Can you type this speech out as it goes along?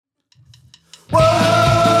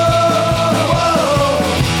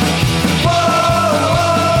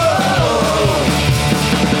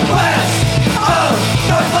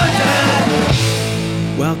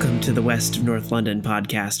to the West of North London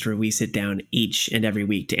podcast, where we sit down each and every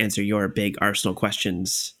week to answer your big Arsenal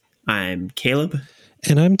questions. I'm Caleb.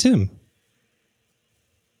 And I'm Tim.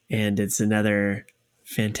 And it's another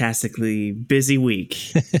fantastically busy week.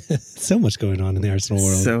 So much going on in the Arsenal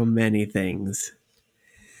world. So many things.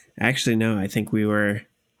 Actually, no, I think we're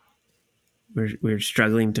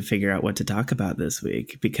struggling to figure out what to talk about this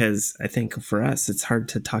week, because I think for us, it's hard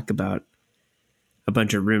to talk about a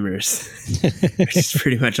bunch of rumors, which is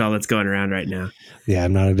pretty much all that's going around right now. Yeah,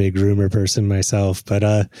 I'm not a big rumor person myself,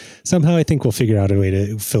 but somehow I think we'll figure out a way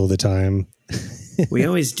to fill the time. We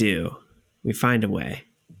always do. We find a way.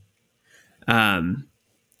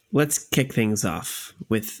 Let's kick things off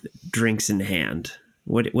with drinks in hand.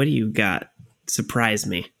 What do you got? Surprise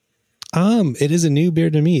me. It is a new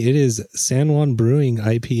beer to me. It is San Juan Brewing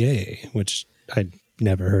IPA, which I'd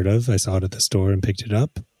never heard of. I saw it at the store and picked it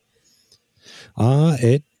up.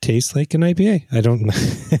 It tastes like an IPA. I don't know.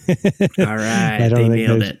 All right. They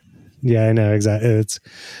nailed it. Yeah, I know. Exactly. It's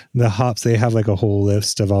the hops. They have like a whole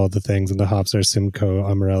list of all the things, and the hops are Simcoe,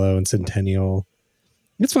 Amarillo, and Centennial.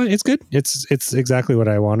 It's fine. It's good. It's exactly what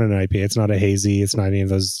I want in an IPA. It's not a hazy. It's not any of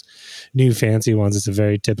those new fancy ones. It's a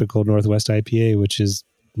very typical Northwest IPA, which is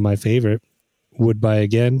my favorite. Would buy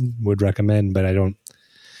again. Would recommend, but I don't.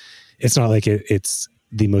 It's not like it's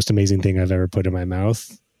the most amazing thing I've ever put in my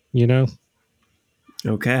mouth. You know.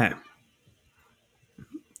 Okay.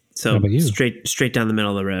 So straight down the middle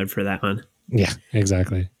of the road for that one. Yeah,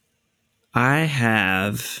 exactly. I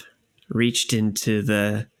have reached into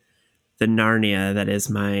the Narnia that is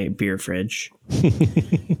my beer fridge.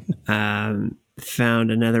 Found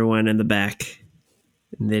another one in the back.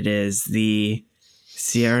 That is the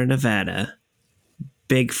Sierra Nevada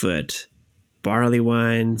Bigfoot Barley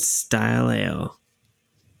Wine Style Ale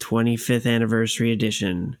 25th Anniversary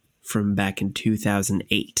Edition from back in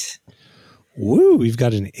 2008. Woo, we've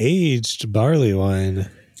got an aged barley wine.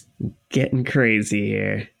 Getting crazy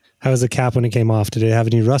here. How was the cap when it came off? Did it have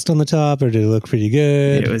any rust on the top, or did it look pretty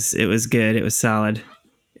good? It was good. It was solid.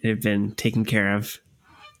 It had been taken care of.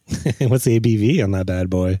 What's the ABV on that bad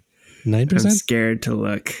boy? 9%? I'm scared to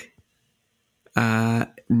look.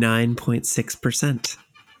 9.6%.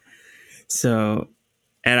 So,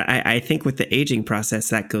 and I think with the aging process,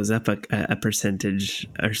 that goes up a percentage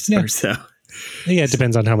or so. Yeah, it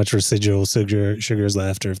depends on how much residual sugar is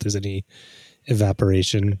left, or if there's any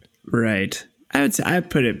evaporation. Right. I would say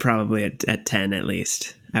I'd put it probably at 10 at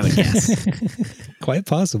least, I would guess. Quite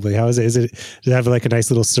possibly. How is it? Does it have like a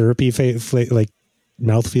nice little syrupy like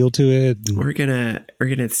mouthfeel to it? We're gonna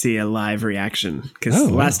see a live reaction,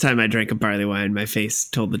 because last time I drank a barley wine, my face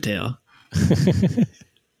told the tale.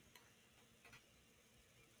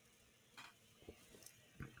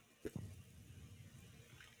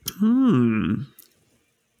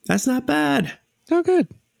 That's not bad. Oh, good.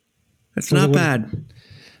 That's not bad.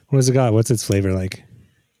 What has it got? What's its flavor like?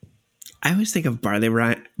 I always think of barley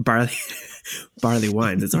wines.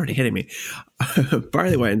 It's already hitting me.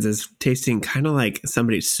 Barley wines is tasting kind of like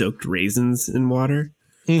somebody soaked raisins in water.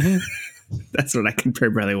 Mm-hmm. That's what I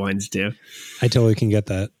compare barley wines to. I totally can get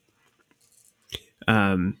that.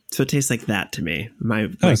 So it tastes like that to me. My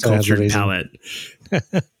cultured palate.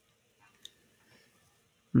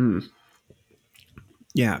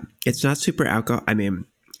 Yeah, it's not super alcohol. I mean,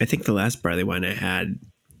 I think the last barley wine I had,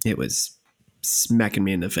 it was smacking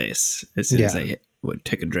me in the face as soon as I would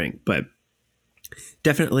take a drink. But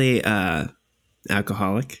definitely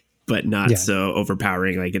alcoholic, but not so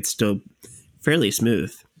overpowering. Like, it's still fairly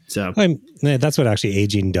smooth. So that's what actually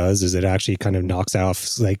aging does, is it actually kind of knocks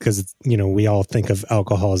off, like, because we all think of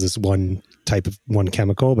alcohol as this one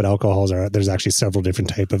chemical, but there's actually several different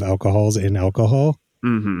type of alcohols in alcohol.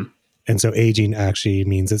 Mm-hmm. And so aging actually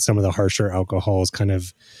means that some of the harsher alcohols kind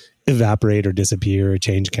of evaporate or disappear or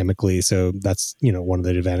change chemically. So that's, one of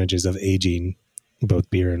the advantages of aging both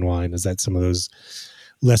beer and wine, is that some of those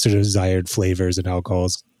lesser desired flavors and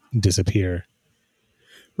alcohols disappear.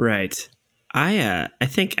 Right. I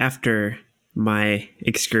think after my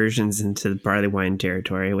excursions into the barley wine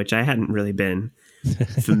territory, which I hadn't really been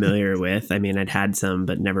familiar with. I mean, I'd had some,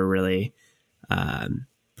 but never really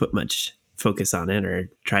put much focus on it or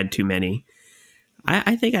tried too many.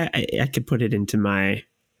 I think I could put it into my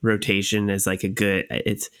rotation as like a good,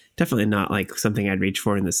 it's definitely not like something I'd reach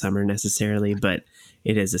for in the summer necessarily, but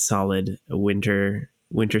it is a solid winter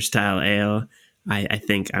style ale. I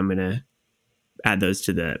think I'm going to add those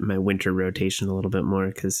to my winter rotation a little bit more,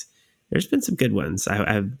 because there's been some good ones.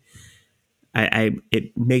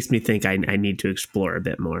 It makes me think I need to explore a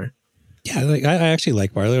bit more. Yeah, like I actually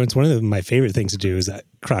like barley wine. It's one of my favorite things to do is that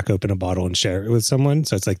crack open a bottle and share it with someone.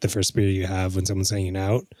 So it's like the first beer you have when someone's hanging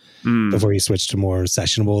out before you switch to more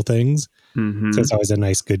sessionable things. Mm-hmm. So it's always a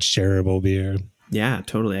nice, good shareable beer. Yeah,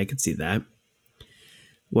 totally. I could see that.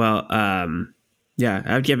 Well, yeah,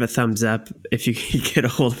 I would give a thumbs up if you could get a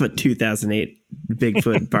hold of a 2008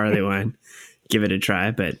 Bigfoot barley wine. Give it a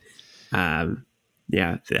try. But yeah,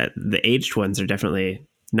 the aged ones are definitely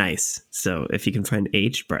nice. So if you can find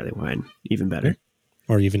aged barley wine, even better.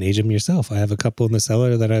 Or even age them yourself. I have a couple in the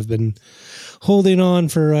cellar that I've been holding on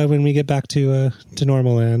for when we get back to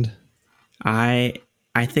normal land. I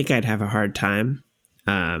think I'd have a hard time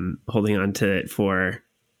holding on to it for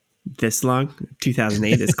this long.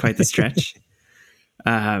 2008 is quite the stretch.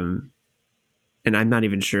 And I'm not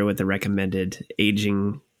even sure what the recommended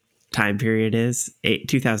aging time period is.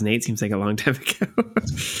 2008 seems like a long time ago.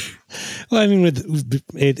 Well, I mean,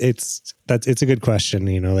 it's a good question.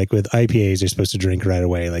 You know, like with IPAs, you're supposed to drink right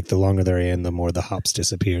away. Like the longer they're in, the more the hops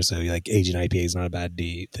disappear. So like aging IPA is not a bad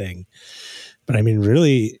thing. But I mean,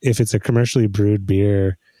 really, if it's a commercially brewed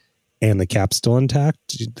beer and the cap's still intact,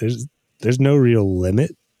 there's no real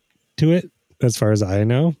limit to it as far as I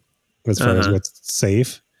know, as far as what's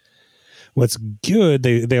safe. What's good,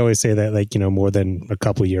 they always say that, like, you know, more than a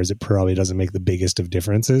couple of years, it probably doesn't make the biggest of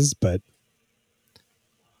differences, but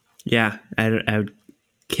yeah, I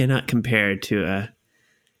cannot compare to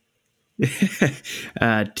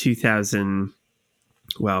a 2000.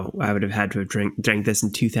 Well, I would have had to have drank this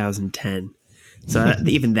in 2010, so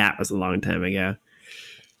even that was a long time ago.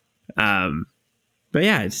 But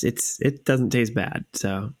yeah, it doesn't taste bad,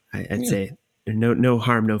 so I'd say no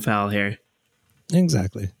harm, no foul here.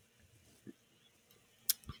 Exactly.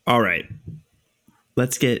 All right,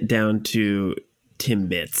 let's get down to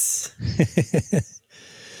Timbits.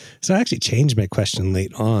 So I actually changed my question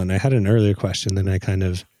late on. I had an earlier question, then I kind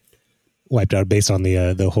of wiped out based on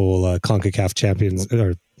the whole CONCACAF Champions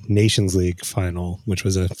or Nations League final, which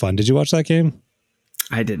was a fun. Did you watch that game?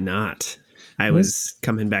 I did not. I was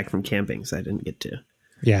coming back from camping, so I didn't get to.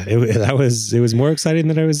 Yeah, it was more exciting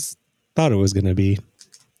than I thought it was going to be.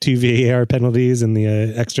 2 VAR penalties in the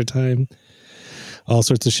extra time. All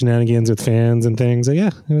sorts of shenanigans with fans and things. So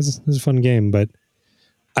yeah, it was a fun game, but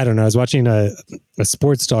I don't know. I was watching a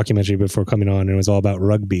sports documentary before coming on, and it was all about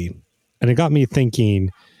rugby, and it got me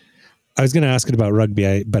thinking. I was going to ask it about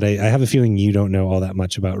rugby, but I have a feeling you don't know all that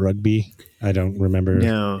much about rugby. I don't remember.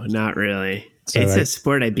 No, not really. So it's a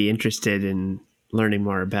sport I'd be interested in learning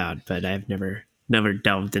more about, but I've never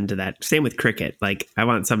delved into that. Same with cricket. Like, I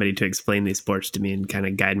want somebody to explain these sports to me and kind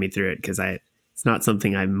of guide me through it, because it's not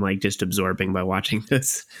something I'm like just absorbing by watching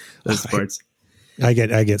those sports. I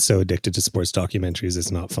get so addicted to sports documentaries,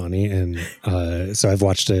 it's not funny. And so I've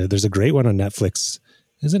watched there's a great one on Netflix.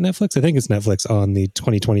 Is it Netflix? I think it's Netflix, on the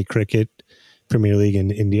 2020 Cricket Premier League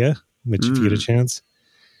in India, which if you get a chance,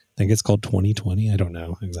 I think it's called 2020. I don't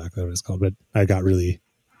know exactly what it's called, but I got really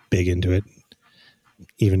big into it.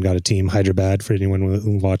 Even got a team, Hyderabad, for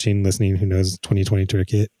anyone watching, listening, who knows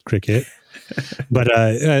 2020 cricket. But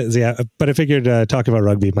yeah, but I figured talking about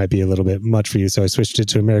rugby might be a little bit much for you, so I switched it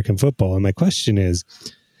to American football. And my question is,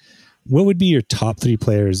 what would be your top 3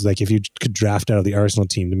 players, like if you could draft out of the Arsenal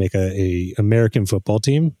team to make a American football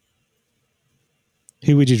team?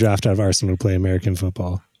 Who would you draft out of Arsenal to play American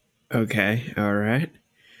football? Okay, all right.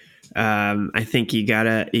 I think you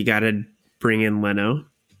gotta bring in Leno.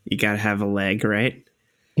 You gotta have a leg, right?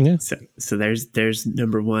 Yeah. So there's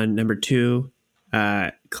number 1. Number 2,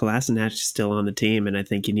 Kolasinac is still on the team, and I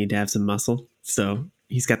think you need to have some muscle. So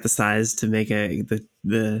he's got the size to make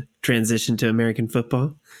the transition to American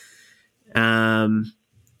football. Number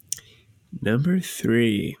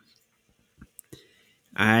 3,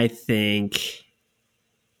 I think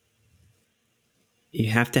you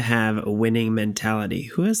have to have a winning mentality.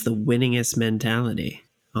 Who has the winningest mentality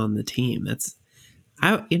on the team?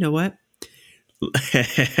 You know what?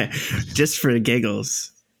 Just for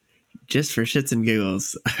giggles, just for shits and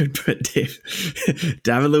giggles, I would put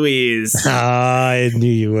David Luiz. I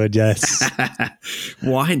knew you would, yes.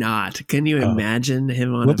 Why not? Can you imagine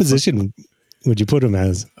him on what position would you put him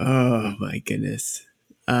as? Oh my goodness.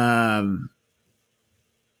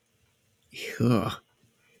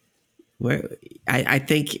 Where I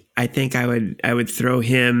think I would throw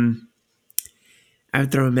him. I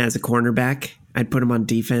would throw him as a cornerback. I'd put him on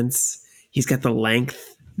defense. He's got the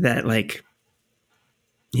length that, like,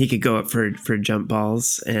 he could go up for jump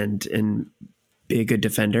balls and be a good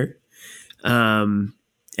defender. And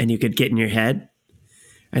you could get in your head.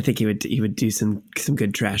 I think he would do some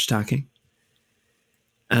good trash talking.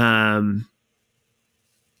 Yeah,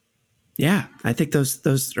 I think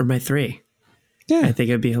those are my 3. Yeah. I think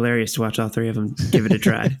it'd be hilarious to watch all three of them give it a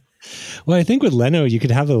try. Well, I think with Leno, you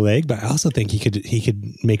could have a leg, but I also think he could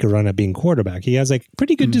make a run at being quarterback. He has like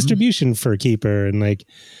pretty good distribution for a keeper, and like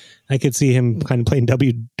I could see him kind of playing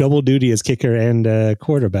double duty as kicker and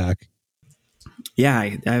quarterback.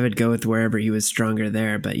 Yeah, I would go with wherever he was stronger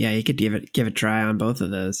there, but yeah, he could give a try on both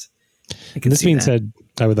of those. This being said,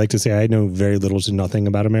 I would like to say I know very little to nothing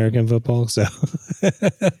about American football, so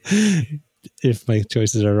if my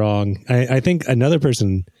choices are wrong, I think another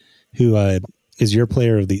person who is your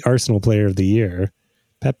Arsenal player of the year,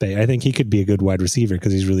 Pepe. I think he could be a good wide receiver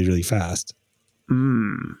because he's really, really fast.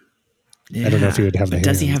 Yeah. I don't know if he would have the hands.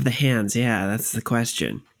 Does he have the hands? Yeah, that's the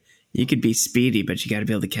question. You could be speedy, but you got to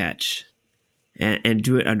be able to catch and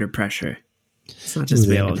do it under pressure. It's not just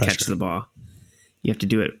be able to catch the ball. You have to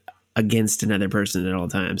do it against another person at all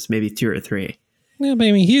times, maybe 2 or 3. Yeah, but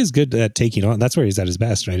I mean, he is good at taking on. That's where he's at his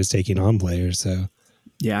best, right? Is taking on players. So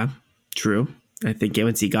yeah, true. I think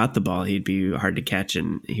once he got the ball, he'd be hard to catch,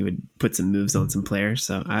 and he would put some moves on some players.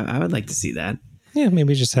 So I would like to see that. Yeah,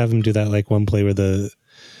 maybe just have him do that, like one play where the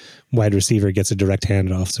wide receiver gets a direct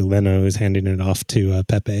handoff. So Leno is handing it off to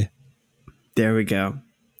Pepe. There we go.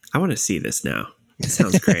 I want to see this now. It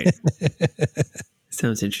sounds great.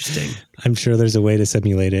 Sounds interesting. I'm sure there's a way to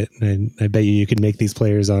simulate it. And I bet you could make these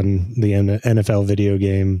players on the NFL video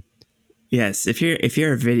game. Yes, if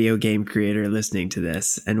you're a video game creator listening to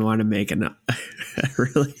this and want to make a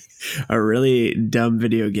really dumb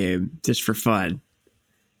video game just for fun,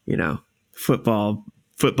 football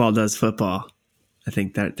does football. I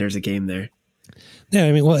think that there's a game there. Yeah,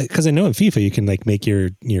 I mean, well, because I know in FIFA you can like make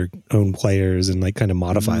your own players and like kind of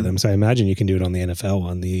modify them. So I imagine you can do it on the NFL,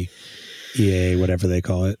 on the EA, whatever they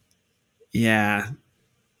call it. Yeah.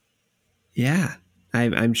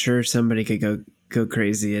 I'm sure somebody could go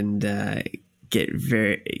crazy and get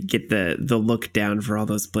the look down for all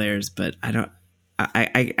those players, but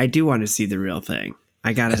I do want to see the real thing.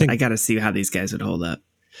 I gotta see how these guys would hold up.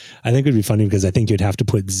 I think it would be funny because I think you'd have to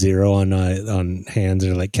put 0 on hands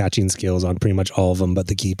or like catching skills on pretty much all of them but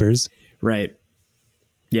the keepers. Right.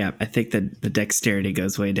 Yeah, I think that the dexterity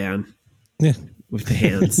goes way down. Yeah. With the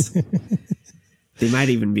hands. They might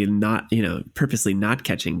even be purposely not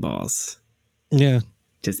catching balls. Yeah.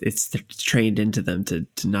 Just it's trained into them to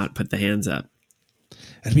not put the hands up.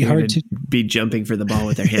 It'd be hard to be jumping for the ball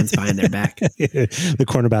with their hands behind their back. The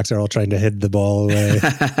cornerbacks are all trying to hit the ball away.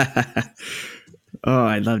 Oh,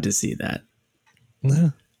 I'd love to see that.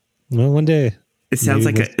 Yeah. Well, one day. It sounds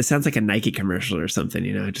like a Nike commercial or something,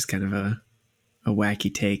 just kind of a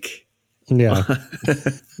wacky take. Yeah.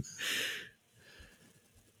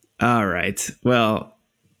 All right. Well,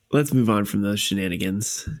 let's move on from those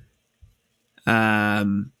shenanigans.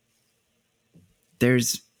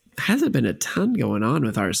 There's hasn't been a ton going on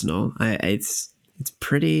with Arsenal. It's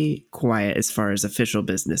pretty quiet as far as official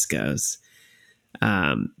business goes.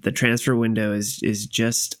 The transfer window is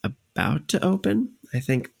just about to open. I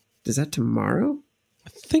think, is that tomorrow?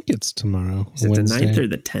 I think it's tomorrow. Is it Wednesday? The 9th or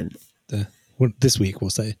the 10th? This week,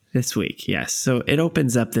 we'll say. This week, yes. So it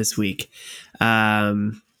opens up this week.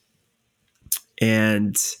 And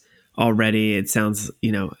already it sounds,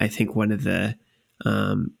 I think one of the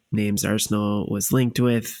names Arsenal was linked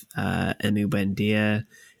with, Emu Buendia,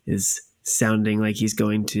 is sounding like he's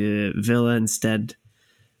going to Villa instead.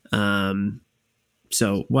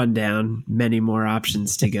 So one down, many more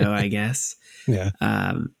options to go, I guess. Yeah.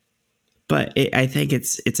 But I think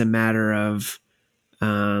it's a matter of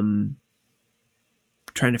trying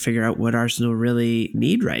to figure out what Arsenal really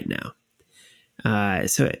need right now.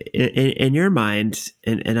 So in your mind,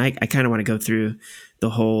 and I kind of want to go through the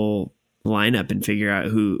whole lineup and figure out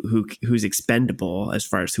who's expendable as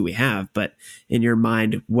far as who we have. But in your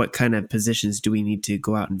mind, what kind of positions do we need to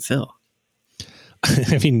go out and fill?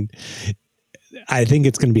 I mean, I think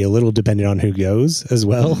it's going to be a little dependent on who goes as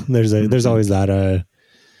well. There's always that.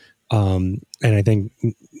 And I think,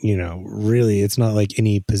 really it's not like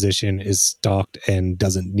any position is stocked and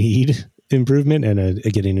doesn't need improvement, and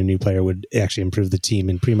getting a new player would actually improve the team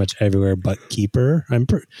in pretty much everywhere but keeper. I'm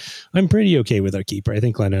pretty okay with our keeper. I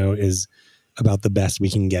think Leno is about the best we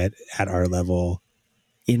can get at our level.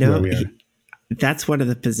 That's one of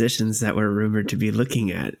the positions that we're rumored to be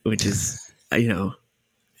looking at, which is,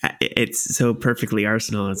 it's so perfectly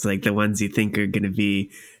Arsenal. It's like the ones you think are going to be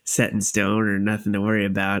set in stone or nothing to worry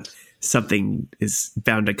about. Something is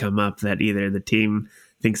bound to come up that either the team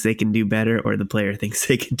thinks they can do better or the player thinks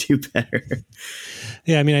they can do better.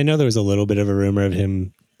 Yeah, I mean, I know there was a little bit of a rumor of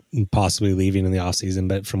him possibly leaving in the offseason,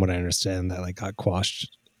 but from what I understand, that got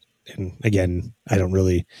quashed. And again, I don't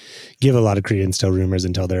really give a lot of credence to rumors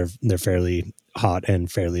until they're fairly hot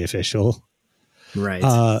and fairly official. Right.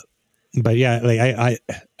 But yeah, like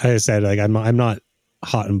I said, like I'm not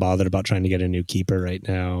hot and bothered about trying to get a new keeper right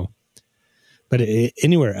now. But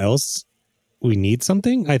anywhere else we need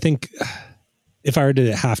something, I think if I were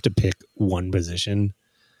to have to pick one position,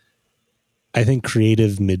 I think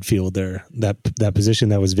creative midfielder, that position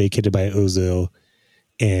that was vacated by Ozil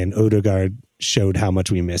and Odegaard showed how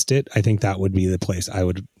much we missed it. I think that would be the place I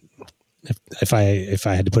would, if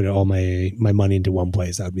I had to put all my money into one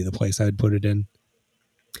place, that would be the place I'd put it in.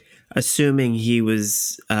 Assuming he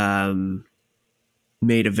was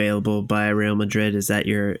made available by Real Madrid, is that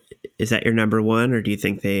your number one, or do you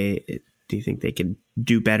think they could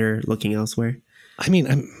do better looking elsewhere? I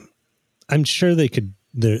mean, I'm sure they could.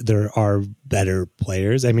 There are better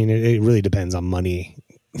players. I mean, it really depends on money.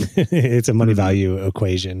 It's a money value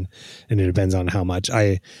equation, and it depends on how much.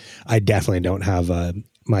 I definitely don't have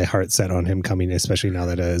my heart set on him coming, especially now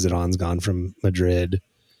that Zidane's gone from Madrid,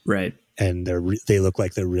 right? And they look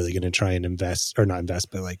like they're really going to try and invest, or not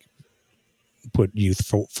invest, but like put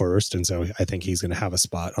youth first. And so I think he's going to have a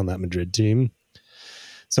spot on that Madrid team.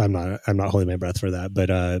 So I'm not holding my breath for that, but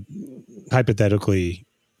hypothetically,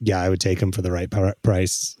 yeah, I would take him for the right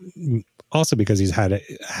price. Also because he's had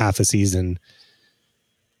half a season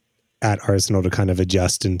at Arsenal to kind of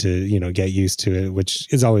adjust and to, get used to it,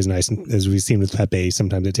 which is always nice. As we've seen with Pepe,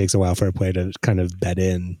 sometimes it takes a while for a player to kind of bed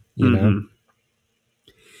in, you know?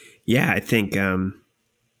 Yeah, I think even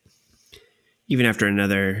after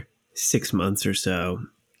another 6 months or so,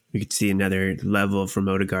 we could see another level from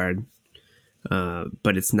Odegaard.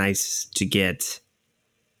 But it's nice to get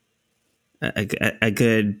a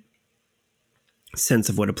good sense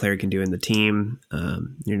of what a player can do in the team.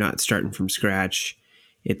 You're not starting from scratch.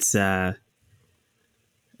 It's I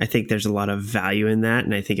think there's a lot of value in that,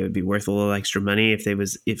 and I think it would be worth a little extra money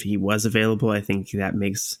if he was available. I think that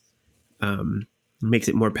makes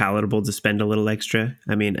it more palatable to spend a little extra.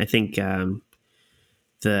 I mean, I think if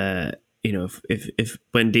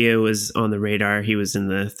Buendia was on the radar, he was in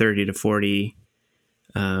the 30 to 40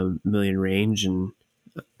 million range, and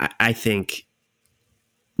I think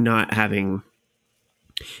not having,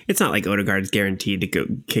 it's not like Odegaard's guaranteed to go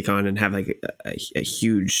kick on and have like a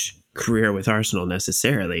huge career with Arsenal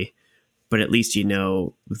necessarily, but at least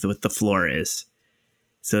what the floor is,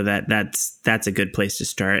 so that's a good place to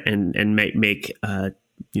start and make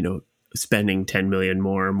spending 10 million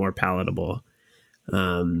more palatable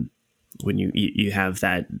when you have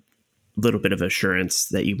that little bit of assurance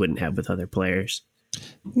that you wouldn't have with other players.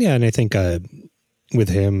 Yeah, and I think with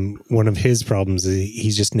him, one of his problems is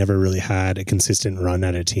he's just never really had a consistent run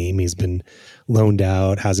at a team. He's been loaned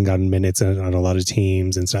out, hasn't gotten minutes on a lot of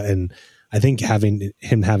teams, and so. And I think having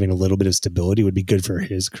a little bit of stability would be good for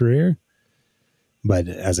his career. But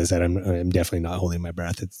as I said, I'm definitely not holding my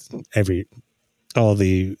breath. It's all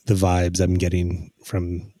the vibes I'm getting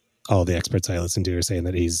from all the experts I listen to are saying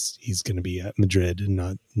that he's going to be at Madrid and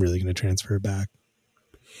not really going to transfer back.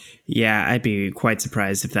 Yeah, I'd be quite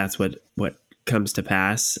surprised if that's what comes to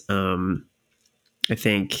pass. I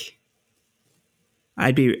think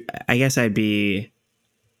I'd be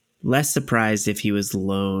less surprised if he was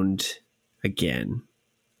loaned again.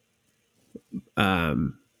 I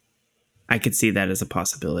could see that as a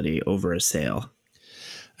possibility over a sale.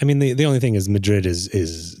 I mean, the only thing is Madrid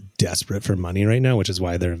is desperate for money right now, which is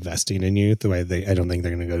why they're investing in youth. I don't think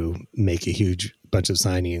they're going to go make a huge bunch of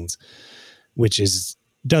signings, which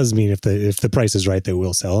does mean if the price is right, they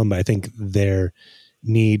will sell them. But I think their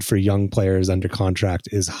need for young players under contract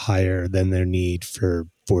is higher than their need for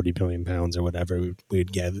 40 million pounds or whatever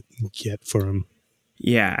we'd get for them.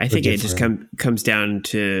 Yeah, I think it just comes down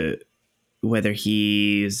to whether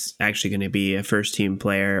he's actually going to be a first team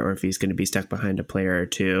player or if he's going to be stuck behind a player or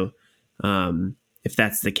two. If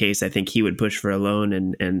that's the case, I think he would push for a loan,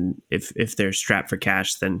 and if they're strapped for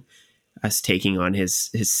cash, then us taking on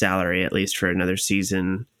his salary at least for another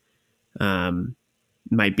season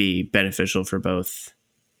might be beneficial for both.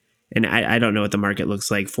 And I don't know what the market looks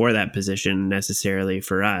like for that position necessarily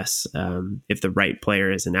for us. If the right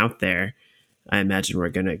player isn't out there, I imagine we're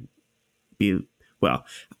going to be, well,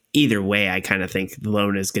 either way, I kind of think the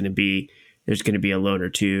loan is going to be, there's going to be a loan or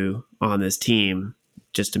two on this team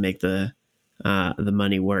just to make the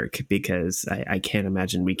money work, because I can't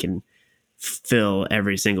imagine we can fill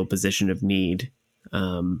every single position of need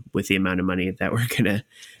with the amount of money that we're going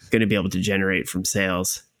to be able to generate from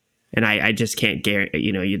sales. And I just can't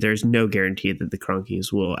guarantee, there's no guarantee that the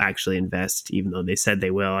Kroenkes will actually invest, even though they said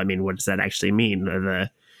they will. I mean, what does that actually mean?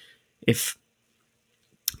 If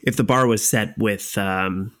the bar was set with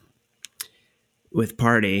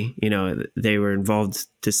Partey, they were involved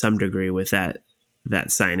to some degree with that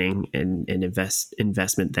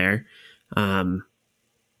investment there.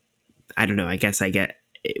 I don't know. I guess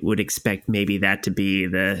would expect maybe that to be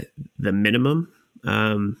the minimum.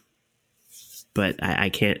 But I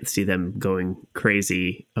can't see them going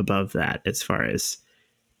crazy above that as far as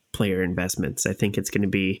player investments. I think it's going to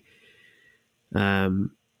be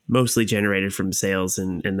mostly generated from sales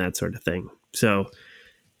and that sort of thing. So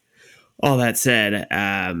all that said,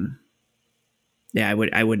 I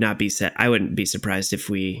would not be I wouldn't be surprised if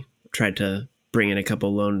we tried to bring in a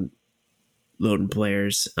couple loan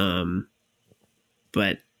players.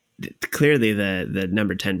 But clearly the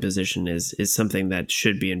number 10 position is something that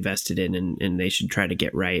should be invested in, and they should try to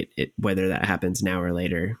get right. Whether that happens now or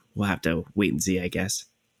later, we'll have to wait and see, I guess.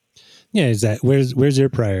 Yeah, is that where's your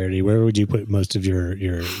priority? Where would you put most of your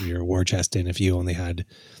war chest in if you only had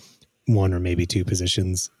one or maybe two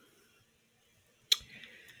positions?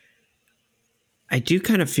 I do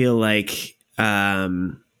kind of feel like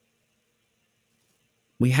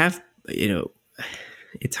we have,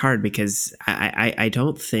 it's hard because I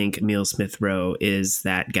don't think Emil Smith Rowe is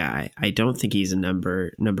that guy. I don't think he's a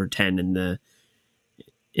number 10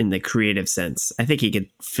 in the creative sense. I think he could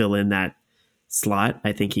fill in that slot.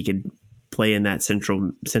 I think he could play in that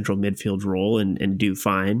central midfield role and do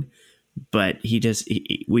fine. But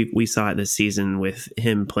we saw it this season with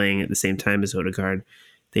him playing at the same time as Odegaard.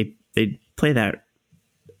 They play that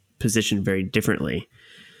position very differently.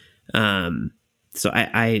 So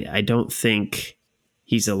I don't think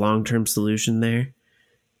he's a long-term solution there.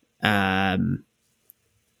 But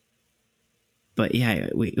yeah,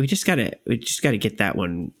 we just gotta get that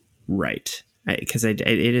one right, because it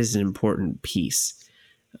is an important piece.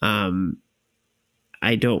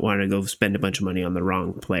 I don't want to go spend a bunch of money on the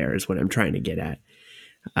wrong player is what I'm trying to get at.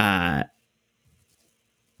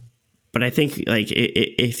 But I think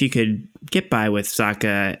if you could get by with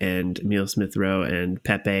Saka and Emil Smith Rowe and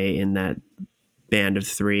Pepe in that band of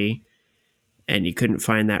three, and you couldn't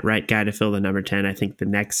find that right guy to fill the number 10, I think the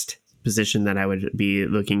next position that I would be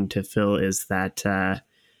looking to fill is that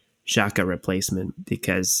Xhaka replacement,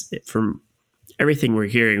 because from everything we're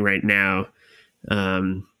hearing right now,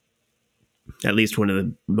 at least one of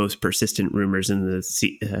the most persistent rumors in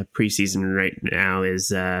the preseason right now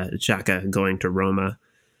is Xhaka going to Roma.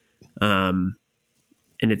 And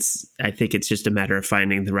I think it's just a matter of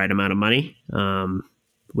finding the right amount of money,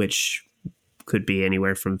 which could be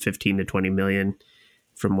anywhere from 15 to 20 million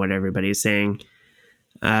from what everybody is saying.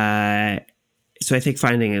 So I think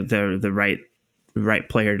finding the right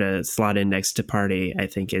player to slot in next to Partey, I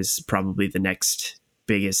think, is probably the next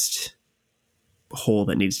biggest hole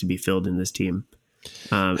that needs to be filled in this team.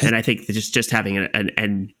 And I think just having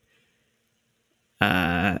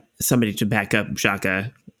somebody to back up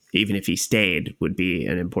Xhaka, even if he stayed, would be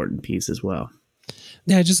an important piece as well.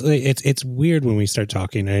 Yeah, just it's weird when we start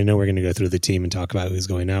talking. I know we're going to go through the team and talk about who's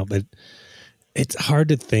going out, but it's hard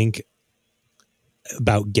to think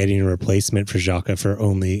about getting a replacement for Xhaka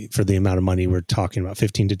for the amount of money we're talking about,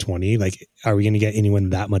 15 to 20. Like, are we going to get anyone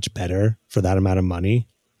that much better for that amount of money?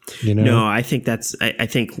 No, I think I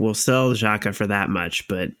think we'll sell Xhaka for that much,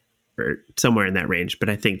 or somewhere in that range. But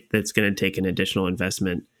I think that's going to take an additional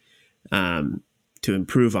investment to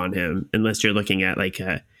improve on him, unless you're looking at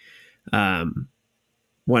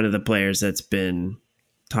one of the players that's been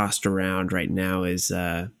tossed around right now is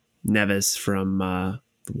Neves from the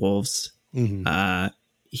Wolves. Mm-hmm.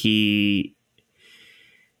 He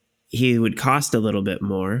would cost a little bit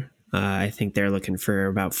more. I think they're looking for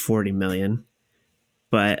about 40 million.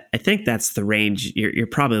 But I think that's the range. You're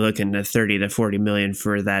probably looking at 30 to 40 million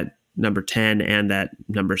for that number 10 and that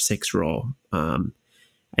number 6 role.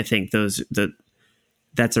 I think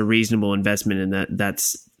that's a reasonable investment in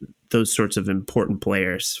that's those sorts of important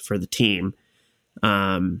players for the team.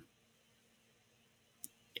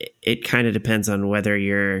 It kind of depends on whether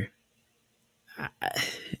you're.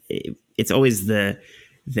 It's always the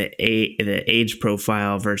age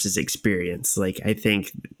profile versus experience. Like, I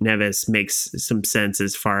think Neves makes some sense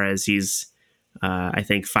as far as he's, I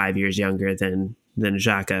think 5 years younger than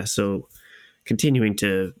Xhaka. So continuing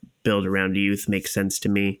to build around youth makes sense to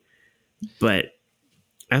me. But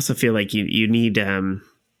I also feel like you need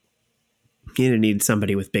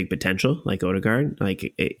somebody with big potential, like Odegaard,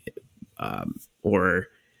 or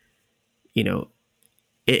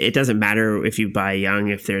it doesn't matter if you buy young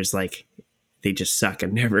if there's they just suck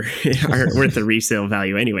and never aren't worth the resale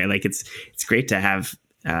value anyway. Like, it's great to have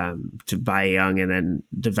to buy young and then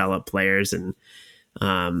develop players, and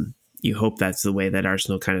you hope that's the way that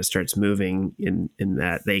Arsenal kind of starts moving in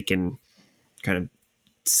that they can kind of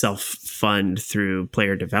self-fund through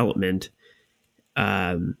player development,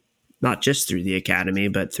 not just through the academy,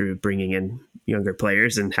 but through bringing in younger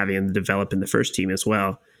players and having them develop in the first team as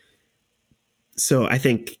well. So I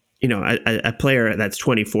think a player that's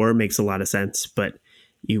 24 makes a lot of sense, but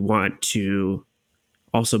you want to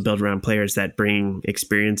also build around players that bring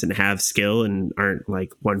experience and have skill and aren't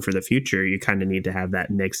like one for the future. You kind of need to have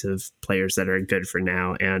that mix of players that are good for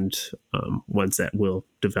now and ones that will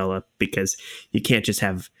develop, because you can't just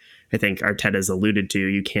have, I think Arteta's alluded to,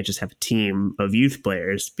 you can't just have a team of youth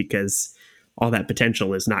players, because all that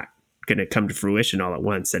potential is not going to come to fruition all at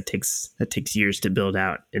once. That takes years to build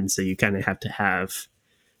out. And so you kind of have to have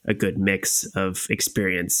a good mix of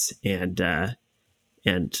experience and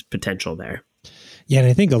potential there. Yeah, and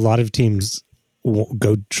I think a lot of teams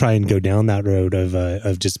try and go down that road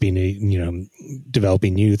of just being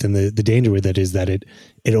developing youth, and the danger with it is that it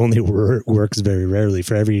only works very rarely.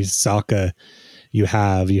 For every Saka you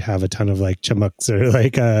have a ton of like Chamuks or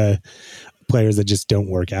like players that just don't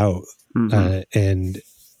work out, and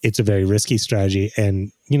it's a very risky strategy.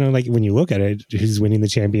 And like when you look at it, who's winning the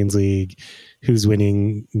Champions League, who's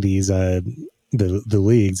winning these the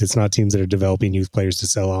leagues? It's not teams that are developing youth players to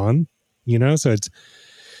sell on. So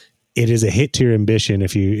it is a hit to your ambition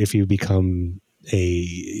if you become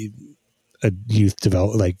a youth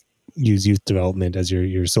use youth development as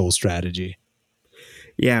your sole strategy.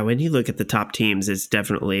 Yeah, when you look at the top teams, it's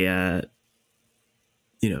definitely they're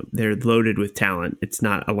loaded with talent. It's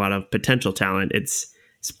not a lot of potential talent. It's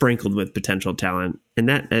sprinkled with potential talent, and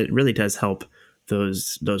that it really does help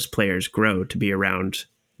those players grow to be around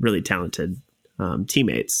really talented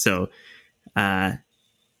teammates. So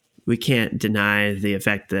we can't deny the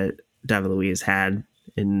effect that David Luiz had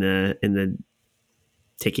in the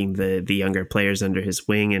taking the younger players under his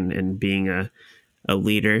wing and being a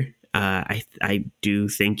leader. I do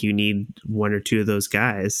think you need one or two of those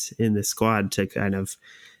guys in the squad to kind of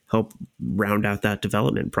help round out that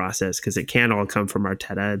development process, because it can't all come from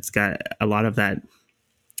Arteta. It's got a lot of that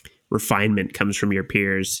refinement comes from your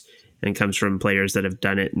peers and comes from players that have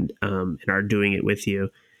done it and are doing it with you.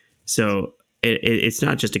 So it's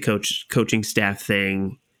not just a coaching staff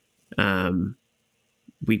thing.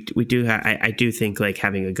 We do I do think like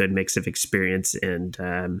having a good mix of experience and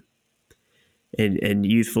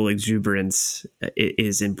youthful exuberance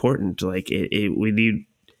is important. Like we need.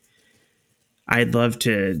 I'd love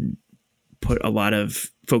to put a lot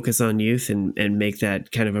of focus on youth and make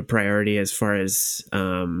that kind of a priority as far as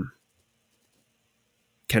kind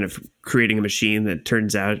of creating a machine that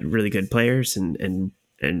turns out really good players and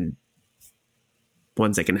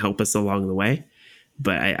ones that can help us along the way.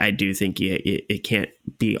 But I do think it can't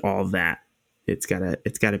be all that. It's gotta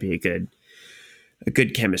be a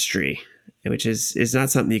good chemistry, which is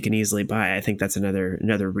not something you can easily buy. I think that's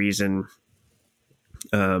another reason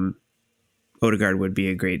Odegaard would be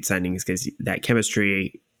a great signing, is because that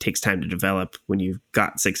chemistry takes time to develop. When you've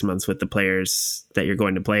got 6 months with the players that you're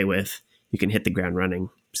going to play with, you can hit the ground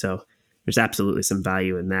running. So there's absolutely some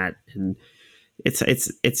value in that. And it's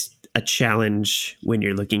a challenge when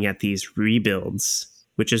you're looking at these rebuilds,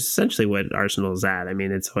 which is essentially what Arsenal is at. I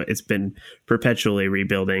mean, it's been perpetually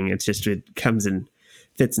rebuilding. It's just, it comes in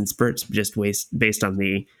fits and spurts just based on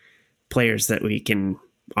the players that we can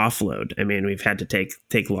offload. I mean, we've had to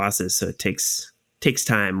take losses, so it takes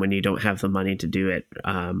time when you don't have the money to do it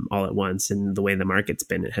all at once. And the way the market's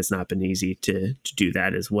been, it has not been easy to do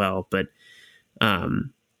that as well. But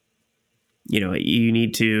you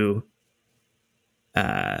need to.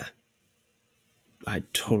 I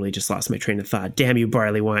totally just lost my train of thought. Damn you,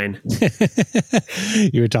 barley wine!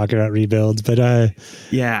 You were talking about rebuilds, but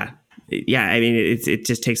yeah. I mean, it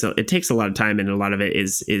just takes a lot of time, and a lot of it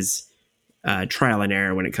is trial and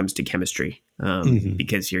error when it comes to chemistry,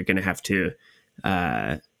 because you're going to have to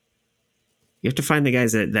find the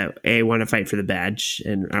guys that want to fight for the badge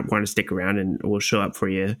and want to stick around and will show up for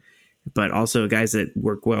you, but also guys that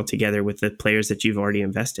work well together with the players that you've already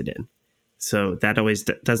invested in. So that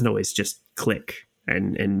doesn't always just click,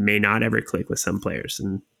 and may not ever click with some players.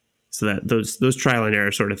 And so that those trial and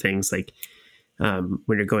error sort of things, like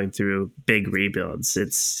when you're going through big rebuilds,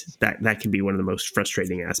 it's that can be one of the most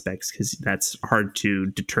frustrating aspects, because that's hard to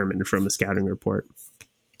determine from a scouting report.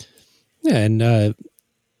 Yeah, and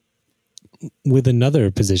with another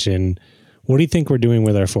position, what do you think we're doing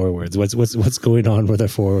with our forwards? What's going on with our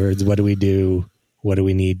forwards? What do we do? What do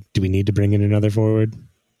we need? Do we need to bring in another forward?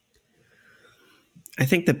 I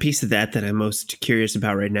think the piece of that I'm most curious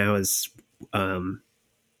about right now is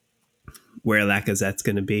where Lacazette's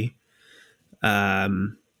going to be.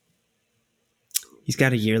 He's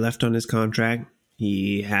got a year left on his contract.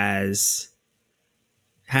 He has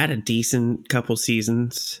had a decent couple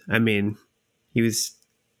seasons. I mean, he was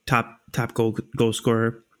top goal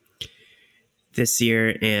scorer this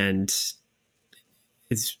year, and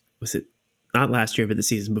was it not last year, but the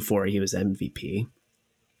season before, he was MVP.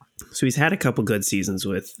 So he's had a couple good seasons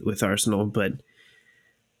with Arsenal, but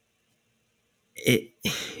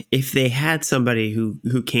if they had somebody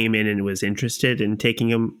who came in and was interested in taking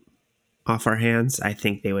him off our hands, I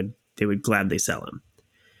think they would gladly sell him.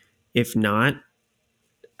 If not,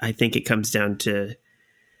 I think it comes down to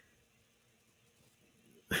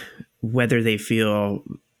whether they feel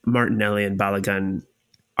Martinelli and Balogun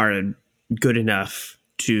are good enough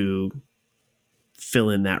to fill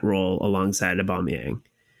in that role alongside Aubameyang.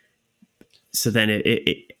 So then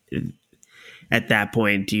at that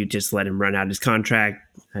point, do you just let him run out his contract?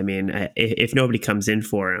 I mean, if nobody comes in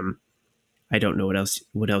for him, I don't know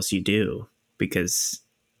what else you do, because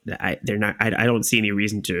I don't see any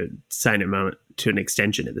reason to sign him out to an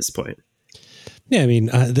extension at this point. Yeah, I mean,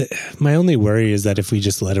 my only worry is that if we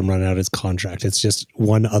just let him run out his contract, it's just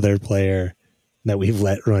one other player that we've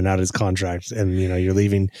let run out his contract, and you're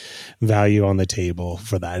leaving value on the table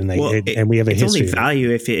for that. And and we have a history. It's only value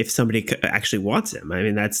if somebody actually wants him. I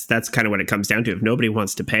mean, that's kind of what it comes down to. If nobody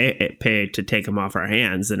wants to pay to take him off our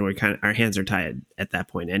hands, then our hands are tied at that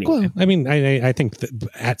point anyway. Well, I mean, I think that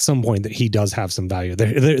at some point that he does have some value.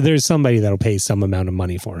 There's somebody that'll pay some amount of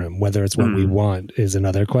money for him. Whether it's what we want is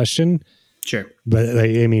another question. Sure, but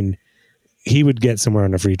I mean, he would get somewhere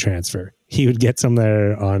on a free transfer. He would get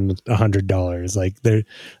somewhere on $100. Like there,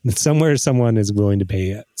 somewhere someone is willing to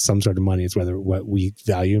pay some sort of money. It's whether what we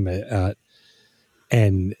value him at,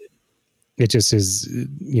 and it just is.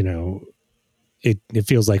 It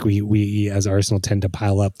feels like we as Arsenal tend to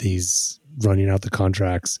pile up these running out the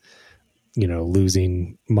contracts,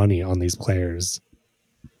 losing money on these players,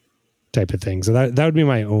 type of thing. So that would be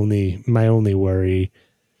my only worry.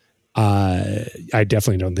 I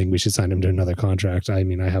definitely don't think we should sign him to another contract. I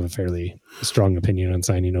mean, I have a fairly strong opinion on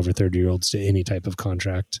signing over 30-year-olds to any type of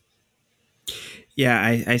contract. Yeah,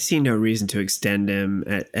 I see no reason to extend him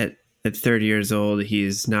at 30 years old.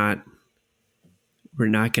 We're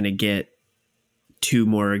not going to get 2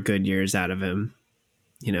 more good years out of him.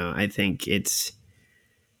 I think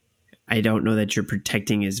I don't know that you're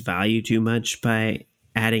protecting his value too much by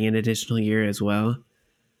adding an additional year as well.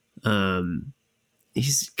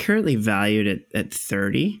 He's currently valued at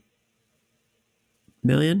 30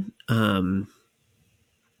 million.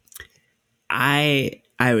 I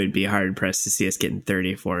would be hard pressed to see us getting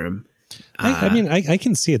 30 for him. I mean, I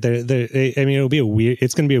can see it. I mean,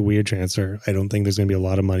 it's going to be a weird transfer. I don't think there's going to be a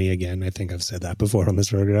lot of money again. I think I've said that before on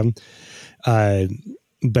this program.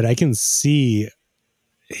 But I can see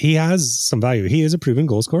he has some value. He is a proven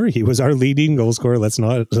goal scorer. He was our leading goal scorer. Let's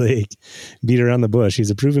not beat around the bush. He's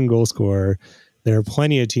a proven goal scorer. There are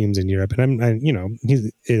plenty of teams in Europe, and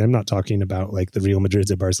I'm not talking about like the Real Madrids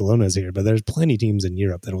and Barcelona's here, but there's plenty of teams in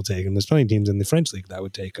Europe that will take him. There's plenty of teams in the French league that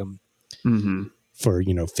would take him for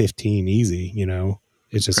 15 easy.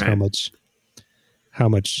 It's just how much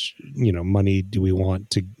money do we want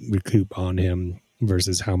to recoup on him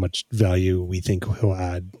versus how much value we think he'll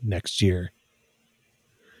add next year.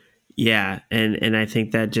 Yeah, and I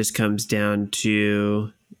think that just comes down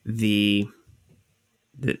to the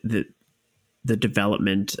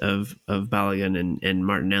development of Balogun and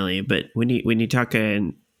Martinelli. But when you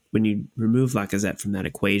remove Lacazette from that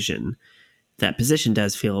equation, that position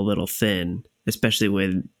does feel a little thin, especially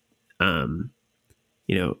with Balogun's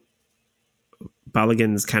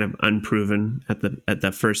kind of unproven at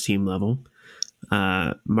the first team level.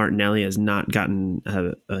 Martinelli has not gotten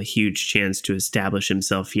a huge chance to establish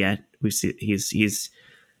himself yet. We see he's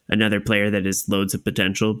another player that has loads of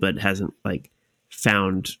potential, but hasn't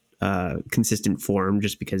found consistent form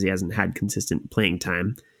just because he hasn't had consistent playing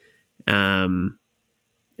time. And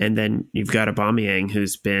then you've got Aubameyang,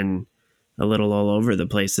 who's been a little all over the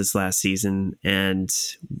place this last season, and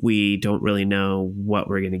we don't really know what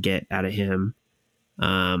we're going to get out of him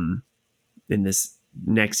in this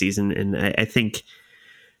next season. And I think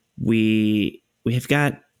we have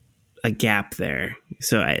got a gap there.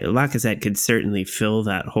 So Lacazette could certainly fill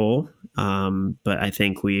that hole, but I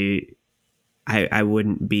think I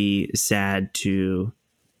wouldn't be sad to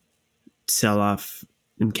sell off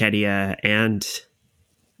Nketiah and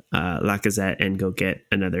Lacazette and go get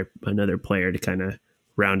another player to kind of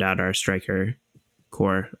round out our striker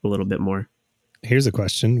core a little bit more. Here's a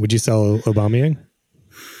question. Would you sell Aubameyang?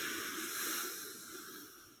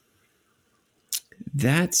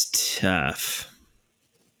 That's tough.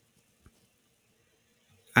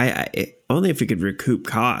 I only if we could recoup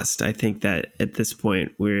cost. I think that at this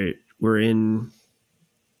point we're in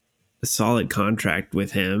a solid contract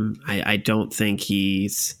with him. I don't think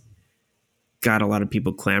he's got a lot of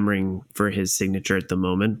people clamoring for his signature at the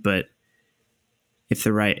moment, but if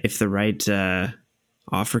the right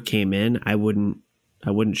offer came in, I wouldn't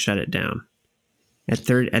shut it down. At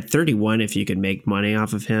 31, if you could make money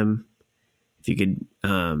off of him, if you could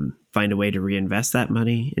find a way to reinvest that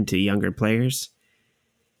money into younger players,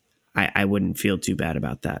 I wouldn't feel too bad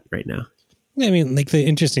about that right now. I mean, like the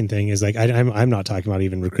interesting thing is like I'm not talking about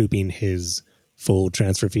even recouping his full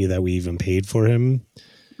transfer fee that we even paid for him.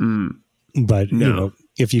 But No. you know,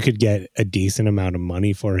 if you could get a decent amount of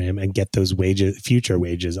money for him and get those future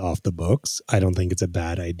wages off the books, I don't think it's a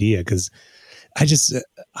bad idea, because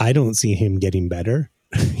I don't see him getting better.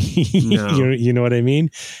 No. You know what I mean?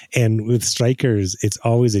 And with strikers, it's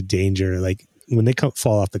always a danger. Like when they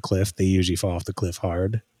fall off the cliff, they usually fall off the cliff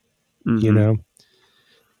hard, you know?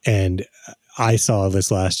 And I saw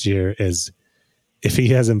this last year as if he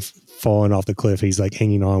hasn't fallen off the cliff, he's like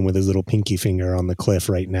hanging on with his little pinky finger on the cliff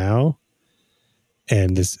right now.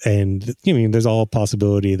 And I mean, there's all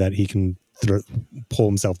possibility that he can pull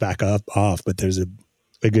himself back off, but there's a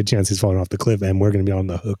good chance he's falling off the cliff, and we're going to be on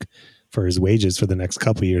the hook for his wages for the next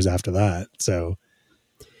couple of years after that. So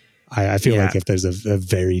I feel like if there's a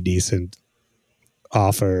very decent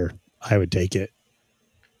offer, I would take it.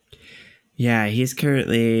 Yeah, he's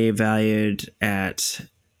currently valued at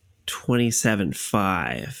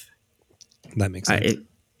 27.5. That makes sense.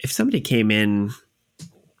 If somebody came in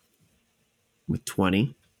with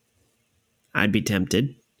 20, I'd be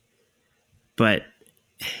tempted, but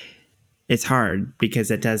it's hard because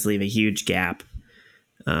it does leave a huge gap.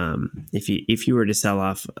 If you were to sell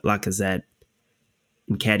off Lacazette,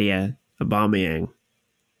 Nketiah, Aubameyang,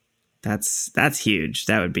 that's huge.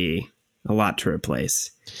 That would be a lot to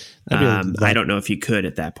replace. I don't know if you could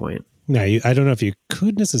at that point. No, I don't know if you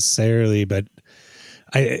could necessarily, but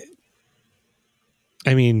I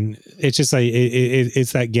mean, it's just like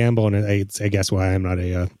it's that gamble, and I guess why I'm not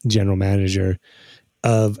a general manager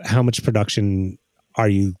of how much production are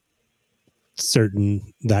you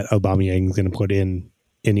certain that Aubameyang is going to put in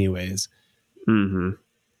anyways.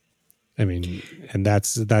 I mean, and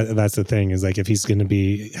that's the thing is like if he's going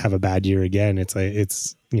to have a bad year again, it's like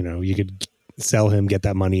you know, you could sell him, get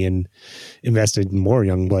that money, and invest in more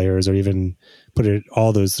young players, or even put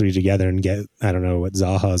all those three together and get, I don't know what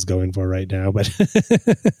Zaha's going for right now, but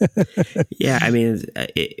yeah, I mean,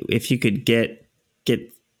 if you could get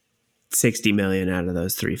 60 million out of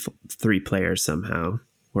those three players somehow,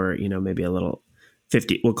 or you know, maybe a little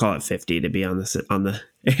 50, we'll call it 50 to be on the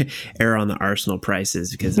err on the Arsenal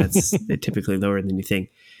prices, because that's typically lower than you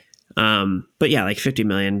think. But yeah, like 50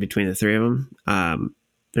 million between the three of them.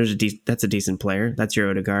 That's a decent player. That's your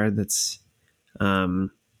Odegaard. That's,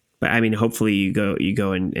 but I mean, hopefully you go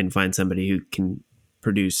and find somebody who can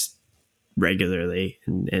produce regularly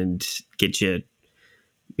and get you,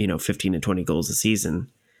 you know, 15 to 20 goals a season.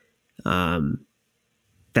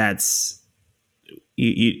 That's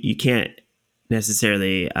you can't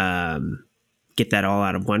necessarily get that all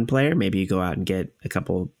out of one player. Maybe you go out and get a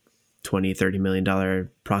couple $20-30 million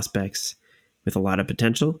prospects with a lot of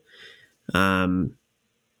potential.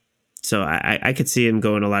 So I could see him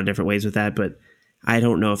going a lot of different ways with that, but I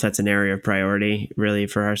don't know if that's an area of priority really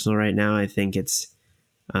for Arsenal right now. I think it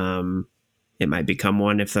might become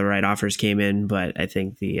one if the right offers came in, but I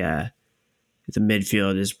think the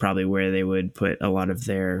midfield is probably where they would put a lot of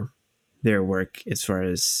their work as far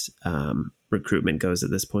as recruitment goes at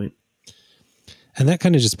this point. And that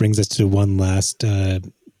kind of just brings us to one last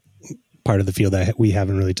part of the field that we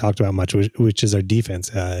haven't really talked about much, which is our defense.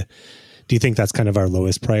 Do you think that's kind of our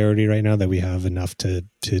lowest priority right now, that we have enough to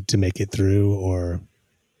make it through? Or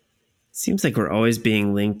seems like we're always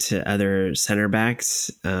being linked to other center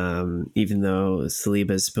backs, even though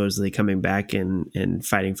Saliba is supposedly coming back and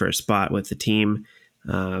fighting for a spot with the team.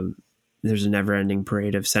 There's a never-ending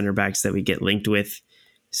parade of center backs that we get linked with.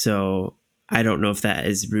 So I don't know if that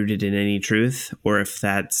is rooted in any truth, or if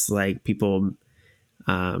that's like people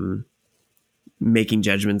making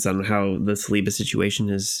judgments on how the Saliba situation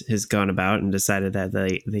has gone about and decided that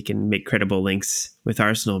they can make credible links with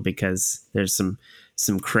Arsenal because there's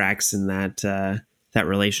some cracks in that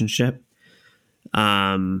relationship.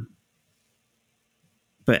 But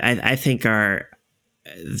I think the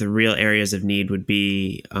real areas of need would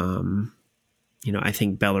be, I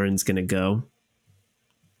think Bellerin's going to go.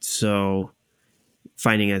 So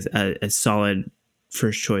finding a solid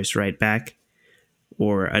first choice right back,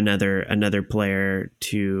 or another player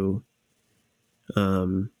to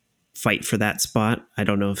fight for that spot. I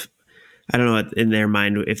don't know in their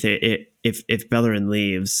mind if Bellerin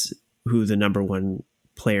leaves, who the number one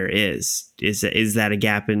player is that a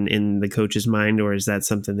gap in the coach's mind, or is that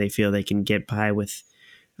something they feel they can get by with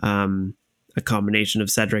a combination of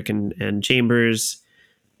Cedric and Chambers,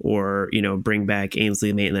 or bring back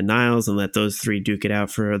Ainsley, Maitland-Niles and let those three duke it out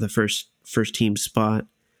for the first team spot.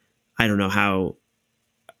 I don't know how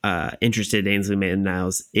interested Ainsley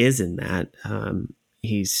Maitland-Niles is in that.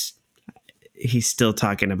 He's still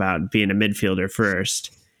talking about being a midfielder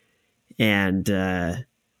first, and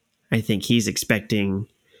I think he's expecting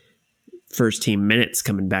first team minutes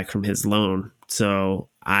coming back from his loan. So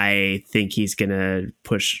I think he's going to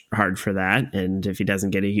push hard for that, and if he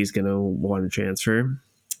doesn't get it, he's going to want to transfer.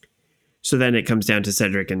 So then it comes down to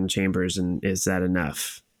Cedric and Chambers, and is that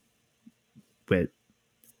enough? With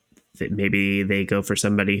maybe they go for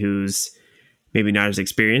somebody who's maybe not as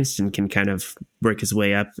experienced and can kind of work his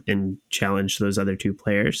way up and challenge those other two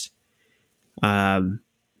players. And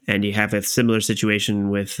you have a similar situation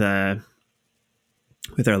with our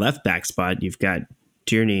left back spot. You've got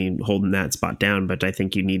Tierney holding that spot down, but I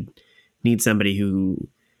think you need somebody who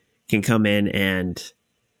can come in and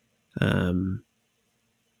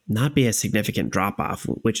not be a significant drop off,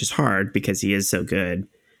 which is hard because he is so good,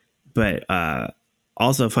 but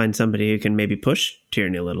also find somebody who can maybe push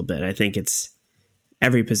Tierney a little bit. I think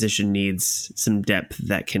every position needs some depth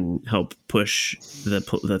that can help push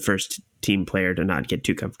the first team player to not get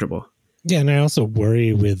too comfortable. Yeah, and I also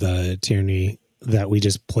worry with Tierney that we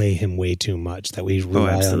just play him way too much, that we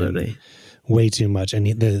rely on him way too much, and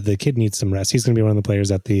the kid needs some rest. He's going to be one of the players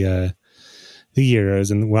at the Euros,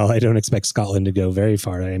 and while I don't expect Scotland to go very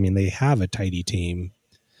far, I mean, they have a tidy team,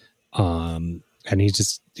 and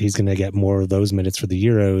he's going to get more of those minutes for the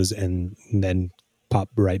Euros, and then pop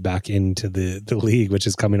right back into the league, which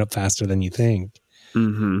is coming up faster than you think.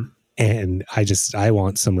 Mm-hmm. And I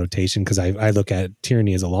want some rotation, because I look at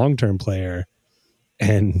Tierney as a long-term player,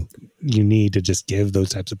 and you need to just give those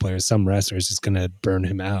types of players some rest, or it's just going to burn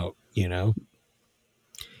him out, you know?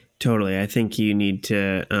 Totally. I think you need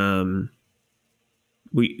to,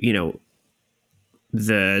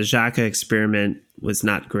 the Xhaka experiment was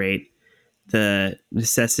not great. The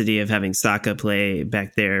necessity of having Saka play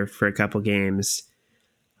back there for a couple games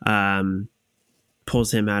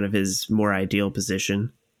pulls him out of his more ideal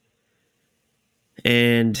position.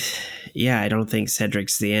 And yeah, I don't think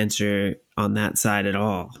Cedric's the answer on that side at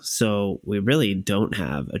all. So we really don't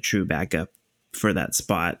have a true backup for that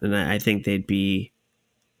spot. And I think they'd be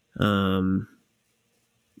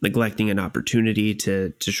neglecting an opportunity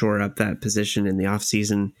to shore up that position in the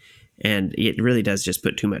offseason. And it really does just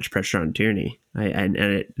put too much pressure on Tierney.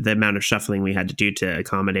 The amount of shuffling we had to do to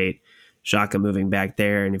accommodate Xhaka moving back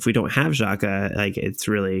there. And if we don't have Xhaka, like, it's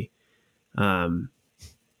really,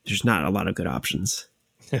 there's not a lot of good options.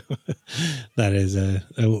 That is a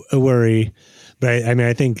worry. But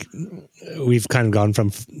I think we've kind of gone from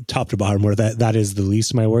top to bottom where that is the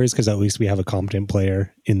least of my worries, because at least we have a competent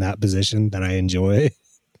player in that position that I enjoy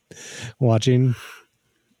watching.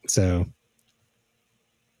 So,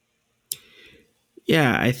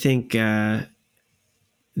 yeah, I think the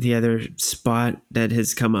other spot that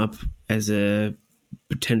has come up as a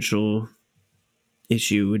potential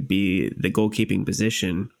issue would be the goalkeeping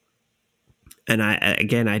position. And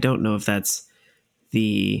I don't know if that's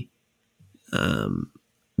the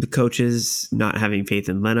coaches not having faith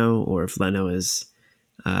in Leno, or if Leno is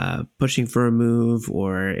pushing for a move,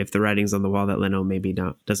 or if the writing's on the wall that Leno maybe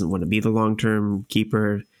doesn't want to be the long-term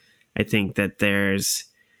keeper. I think that there's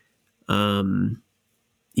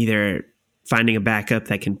either finding a backup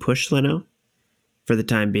that can push Leno for the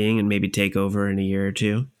time being and maybe take over in a year or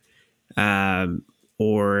two,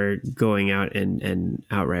 or going out and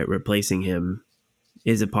outright replacing him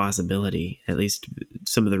is a possibility. At least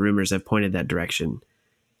some of the rumors have pointed that direction.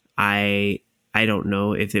 I don't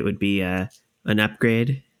know if it would be an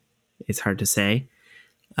upgrade. It's hard to say.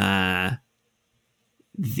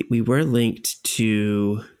 We were linked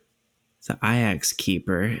to the Ajax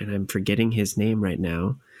keeper, and I'm forgetting his name right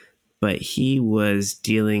now, but he was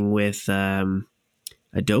dealing with a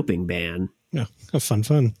doping ban. Yeah,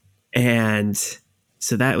 fun. And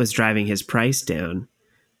so that was driving his price down.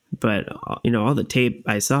 But, all the tape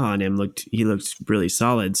I saw on him he looked really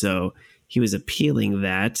solid. So he was appealing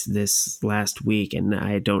that this last week. And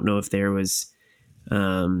I don't know if there was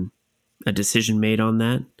a decision made on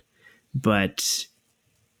that, but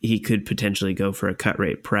he could potentially go for a cut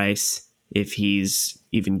rate price. If he's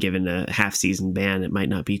even given a half season ban, it might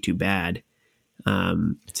not be too bad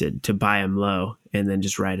to buy him low and then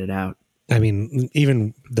just ride it out. I mean,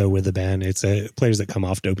 even though with the ban, it's players that come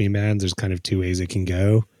off doping bans, there's kind of two ways it can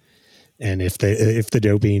go. And if the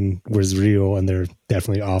doping was real and they're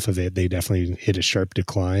definitely off of it, they definitely hit a sharp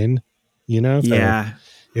decline, So yeah,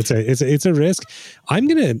 it's a risk. I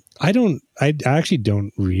actually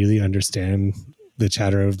don't really understand the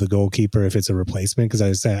chatter of the goalkeeper if it's a replacement, because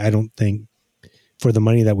I say I don't think for the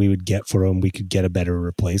money that we would get for him, we could get a better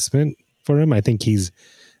replacement for him. I think he's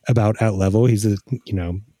about at level. He's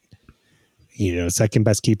second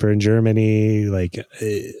best keeper in Germany. Like,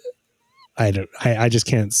 I just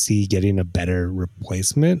can't see getting a better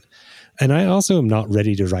replacement. And I also am not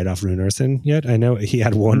ready to write off Runarsson yet. I know he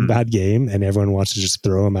had one bad game and everyone wants to just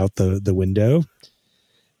throw him out the window.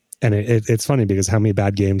 And it's funny because how many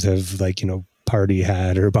bad games have Partey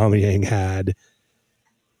had or Aubameyang had,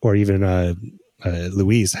 or even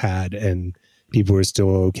Luis had, and people were still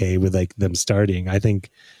okay with like them starting. I think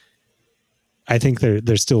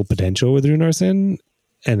there's still potential with Runarsson,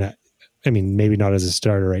 and I mean maybe not as a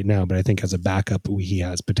starter right now, but I think as a backup he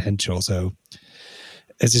has potential. So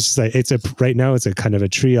it's just like right now it's a kind of a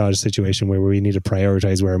triage situation where we need to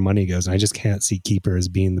prioritize where our money goes. And I just can't see keeper as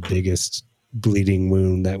being the biggest bleeding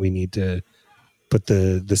wound that we need to put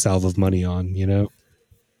the salve of money on.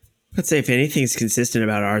 I'd say if anything's consistent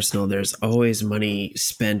about Arsenal, there's always money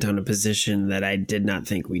spent on a position that I did not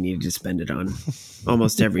think we needed to spend it on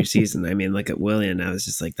almost every season. I mean, look at Willian. I was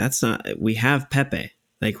just like, we have Pepe.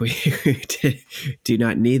 Like we do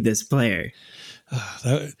not need this player.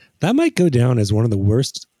 That might go down as one of the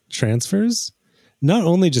worst transfers, not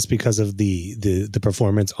only just because of the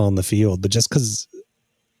performance on the field, but just because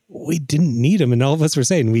we didn't need him. And all of us were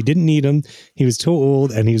saying we didn't need him. He was too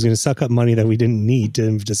old and he was going to suck up money that we didn't need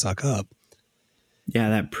to suck up. Yeah,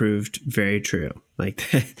 that proved very true.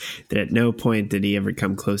 Like that at no point did he ever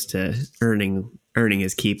come close to earning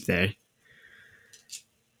his keep there.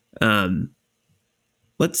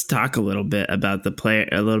 Let's talk a little bit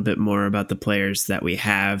more about the players that we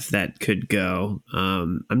have that could go.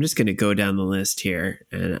 I'm just going to go down the list here,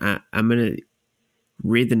 and I'm going to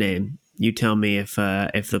read the name. You tell me if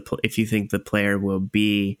you think the player will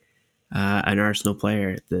be an Arsenal player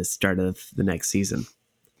at the start of the next season.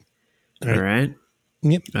 All right.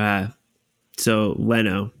 Yep. So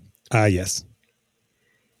Leno. Yes.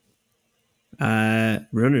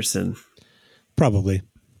 Runarsson. Probably.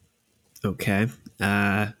 Okay.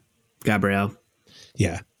 Gabriel.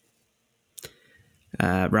 Yeah.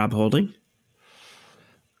 Rob Holding.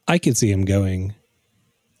 I could see him going.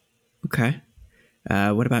 Okay.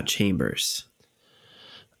 What about Chambers?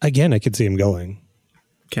 Again, I could see him going.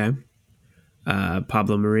 Okay.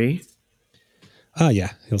 Pablo Marie.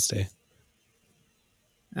 Yeah, he'll stay.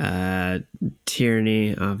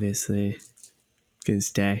 Tierney, obviously, can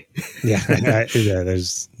stay. Yeah,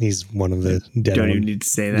 he's one of the dead. Don't even need to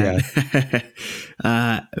say that.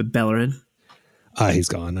 Yeah. Bellerin. He's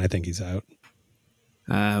gone. I think he's out.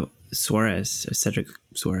 Cedric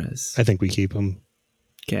Suarez. I think we keep him.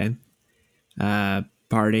 Okay.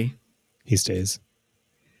 Partey. He stays.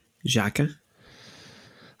 Xhaka.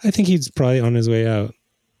 I think he's probably on his way out.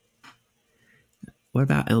 What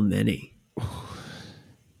about Elneny?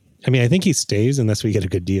 I mean, I think he stays unless we get a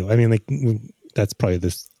good deal. I mean, like that's probably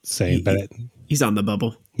the same, but he's on the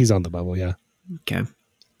bubble. He's on the bubble, yeah. Okay.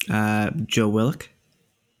 Joe Willock.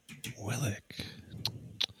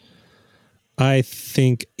 I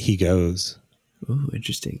think he goes. Oh,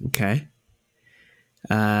 interesting. Okay.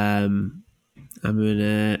 I'm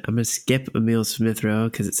gonna skip Emil Smith Rowe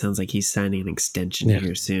because it sounds like he's signing an extension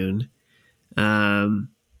here soon.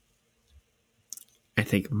 I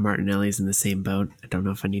think Martinelli's in the same boat. I don't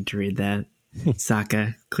know if I need to read that.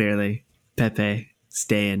 Saka, clearly. Pepe,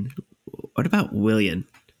 staying. What about Willian?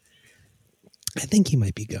 I think he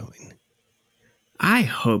might be going. I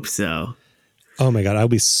hope so. Oh my God, I'll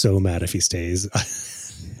be so mad if he stays.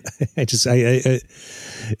 It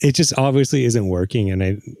just obviously isn't working, and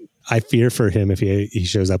I fear for him if he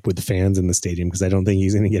shows up with the fans in the stadium because I don't think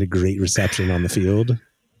he's going to get a great reception on the field.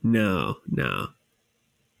 No.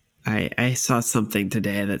 I saw something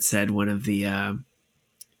today that said one of the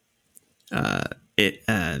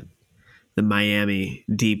Miami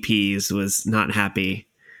DPs was not happy.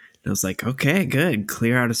 And I was like, okay, good.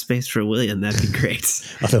 Clear out a space for Willian. That'd be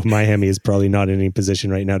great. Although Miami is probably not in any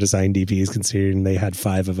position right now to sign DPs, considering they had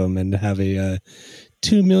 5 of them and have a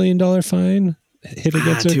 $2 million fine hit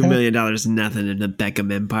against $2 million nothing in the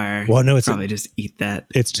Beckham empire. Well, no, it's probably just eat that.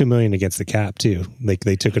 It's $2 million against the cap too. Like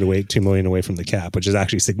they took it away, $2 million away from the cap, which is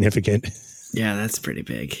actually significant. Yeah, that's pretty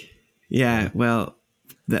big. Yeah, well,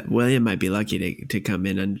 that William might be lucky to come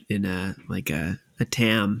in a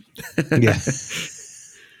TAM. Yeah.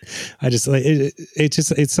 I just like it.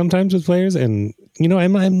 It's sometimes with players, and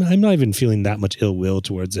I'm not even feeling that much ill will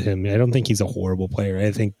towards him. I don't think he's a horrible player. I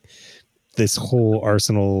think this whole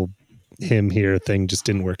Arsenal him here thing just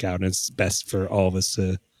didn't work out, and it's best for all of us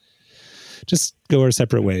to just go our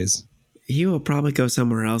separate ways. He will probably go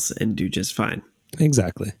somewhere else and do just fine.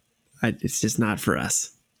 Exactly. It's just not for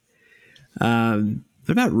us. What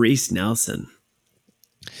about Reece Nelson?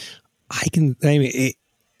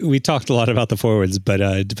 we talked a lot about the forwards, but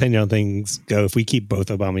depending on things go, if we keep both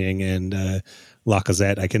Aubameyang and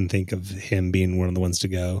Lacazette, I can think of him being one of the ones to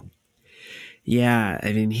go. Yeah,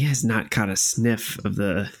 I mean, he has not caught a sniff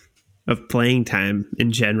of playing time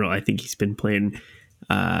in general. I think he's been playing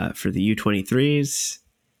for the U23s.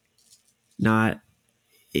 Not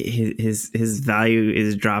his value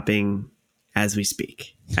is dropping as we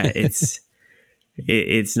speak.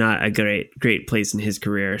 It's not a great place in his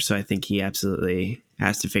career, so I think he absolutely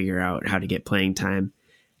has to figure out how to get playing time.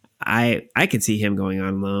 I could see him going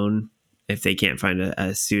on loan if they can't find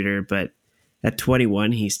a suitor, but at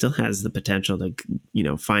 21, he still has the potential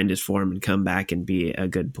to, find his form and come back and be a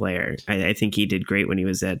good player. I think he did great when he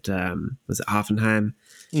was at was it Hoffenheim.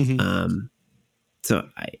 Mm-hmm.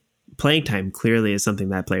 Playing time clearly is something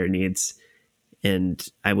that player needs, and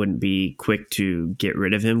I wouldn't be quick to get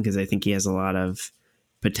rid of him because I think he has a lot of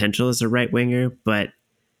potential as a right winger, but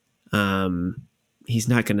he's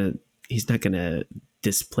not gonna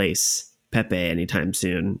displace Pepe anytime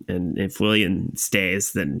soon. And if Willian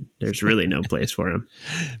stays, then there's really no place for him.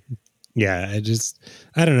 Yeah,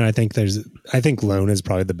 I don't know. I think loan is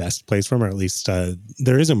probably the best place for him, or at least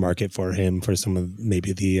there is a market for him for some of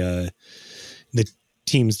maybe the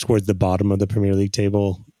teams towards the bottom of the Premier League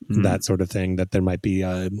table, that sort of thing, that there might be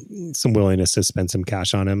some willingness to spend some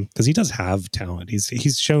cash on him because he does have talent.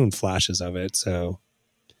 He's shown flashes of it. So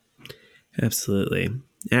absolutely.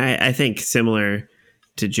 I think similar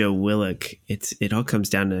to Joe Willock, it all comes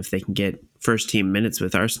down to if they can get first team minutes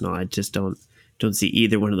with Arsenal. I just don't see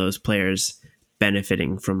either one of those players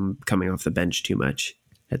benefiting from coming off the bench too much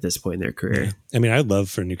at this point in their career. Yeah. I mean, I'd love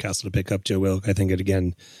for Newcastle to pick up Joe Willock. I think it'd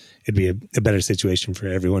be a better situation for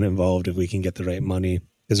everyone involved if we can get the right money.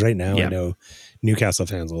 Because right now, I know Newcastle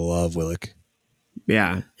fans will love Willock.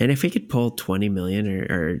 Yeah, and if we could pull 20 million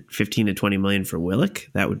or 15 to 20 million for Willock,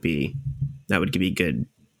 that would be good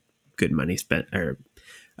money spent, or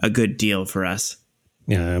a good deal for us.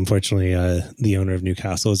 Yeah, unfortunately, the owner of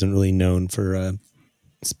Newcastle isn't really known for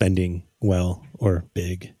spending well or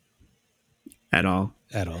big at all.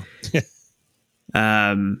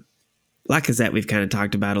 Lacazette, we've kind of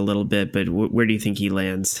talked about a little bit, but where do you think he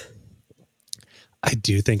lands? I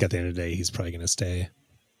do think at the end of the day, he's probably going to stay.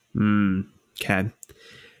 Okay.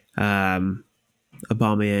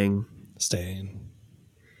 Aubameyang staying,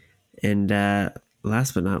 and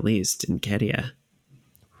last but not least, Nketiah.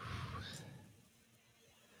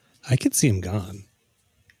 I could see him gone.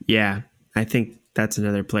 Yeah, I think that's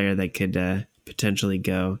another player that could potentially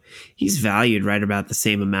go. He's valued right about the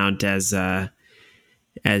same amount as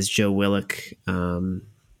Joe Willock.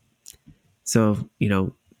 So,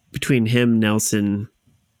 between him, Nelson,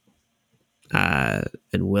 and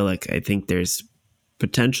Willock, I think there's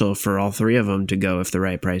potential for all three of them to go if the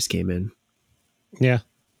right price came in. Yeah.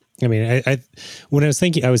 I mean, when I was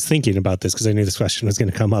thinking about this because I knew this question was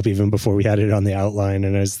going to come up even before we had it on the outline,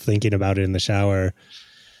 and I was thinking about it in the shower,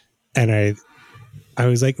 and I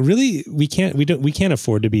was like, really, we can't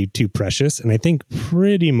afford to be too precious. And I think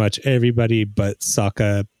pretty much everybody but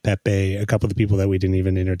Saka, Pepe, a couple of the people that we didn't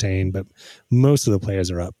even entertain, but most of the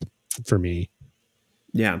players are up for me.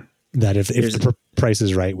 Yeah. That if the price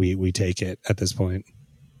is right, we take it at this point.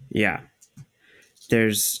 Yeah.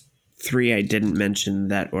 There's 3 I didn't mention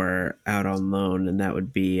that were out on loan, and that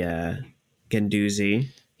would be Guendouzi.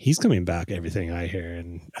 He's coming back, everything I hear,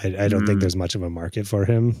 and I don't think there's much of a market for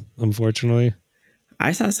him, unfortunately.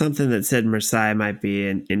 I saw something that said Marseille might be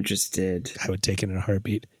interested. I would take it in a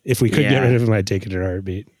heartbeat. If we could get rid of him, I'd take it in a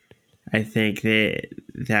heartbeat. I think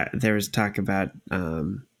that there was talk about. I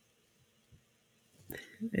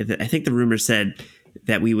think the rumor said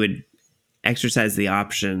that we would exercise the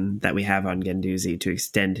option that we have on Guendouzi to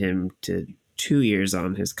extend him to 2 years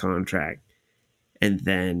on his contract, and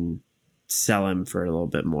then sell him for a little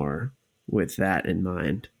bit more with that in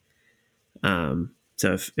mind. So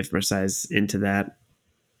if Marseille's into that,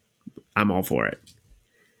 I'm all for it.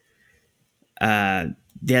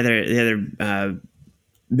 The other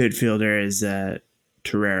midfielder is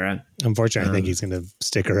Torreira. Unfortunately, I think he's going to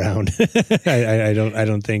stick around. I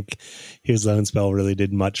don't think his loan spell really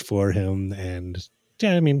did much for him. And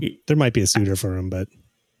yeah, I mean, there might be a suitor for him, but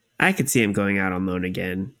I could see him going out on loan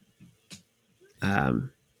again.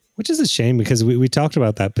 Which is a shame because we talked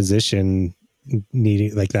about that position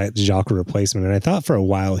needing like that Xhaka replacement, and I thought for a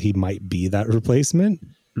while he might be that replacement.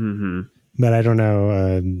 Mm-hmm. But I don't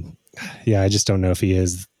know. I just don't know if he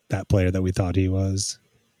is that player that we thought he was.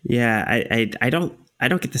 Yeah, I don't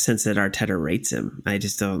get the sense that Arteta rates him. I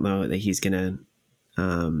just don't know that he's gonna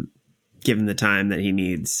give him the time that he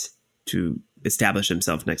needs to establish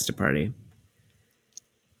himself next to Partey.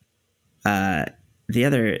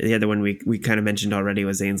 the other one we kind of mentioned already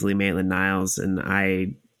was Ainsley Maitland-Niles, and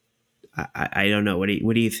I don't know. What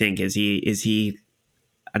do you think? Is he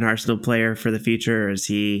an Arsenal player for the future, or is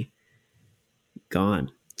he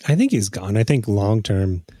gone? I think he's gone. I think long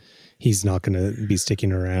term, he's not going to be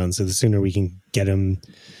sticking around. So the sooner we can get him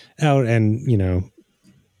out, and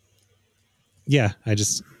yeah, I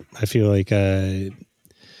feel like, yeah,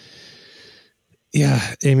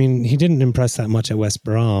 I mean, he didn't impress that much at West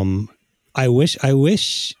Brom. I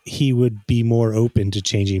wish he would be more open to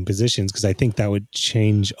changing positions, because I think that would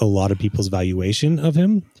change a lot of people's valuation of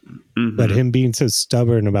him. Mm-hmm. But him being so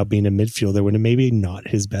stubborn about being a midfielder when it maybe not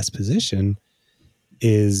his best position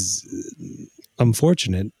is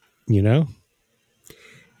unfortunate,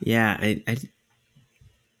 Yeah,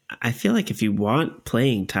 I feel like if you want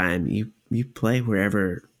playing time, you play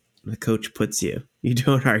wherever the coach puts you. You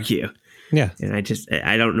don't argue. Yeah. And I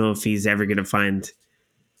don't know if he's ever going to find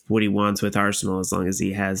what he wants with Arsenal, as long as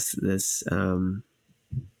he has this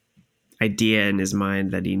idea in his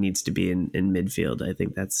mind that he needs to be in midfield. I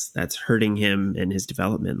think that's hurting him and his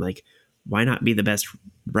development. Like, why not be the best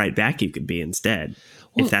right back you could be instead,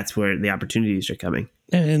 if that's where the opportunities are coming?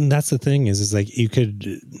 And that's the thing is like you can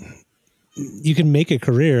make a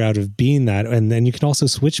career out of being that, and then you can also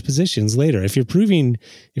switch positions later. If you're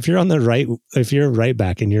on the right, if you're a right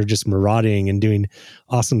back and you're just marauding and doing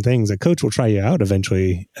awesome things, a coach will try you out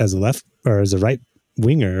eventually as a left or as a right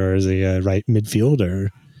winger or as a right midfielder.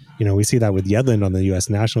 We see that with Yedlin on the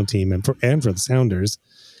U.S. national team and for the Sounders,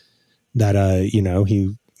 that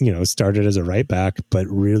he started as a right back, but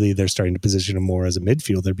really they're starting to position him more as a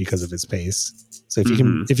midfielder because of his pace. So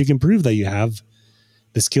if you can prove that you have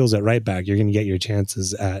the skills at right back, you're going to get your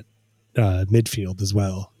chances at midfield as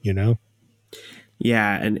well,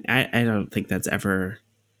 Yeah, and I don't think that's ever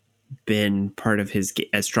been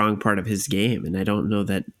a strong part of his game, and I don't know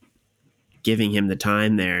that giving him the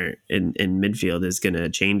time there in midfield is going to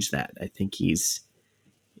change that. I think he is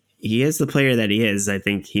the player that he is. I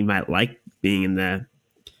think he might like being in the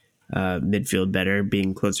midfield better,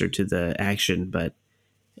 being closer to the action, but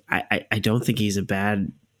I don't think he's a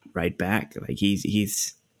bad right back. Like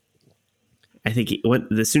I think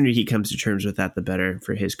the sooner he comes to terms with that, the better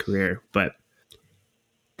for his career. But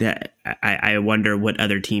that I wonder what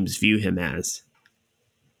other teams view him as.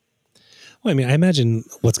 Well, I mean, I imagine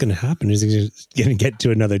what's going to happen is he's going to get to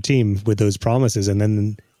another team with those promises, and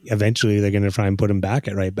then eventually they're going to try and put him back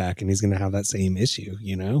at right back, and he's going to have that same issue,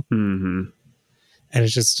 Mm-hmm. And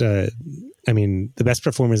it's just, I mean, the best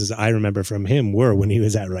performances I remember from him were when he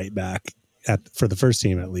was at right back for the first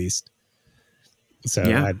team, at least. So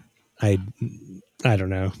yeah. I don't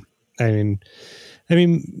know. I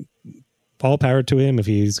mean, all power to him if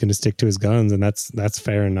he's going to stick to his guns, and that's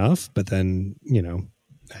fair enough. But then,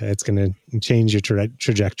 it's going to change your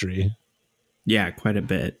trajectory. Yeah, quite a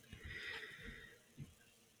bit.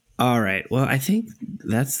 All right. Well, I think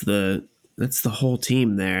that's the whole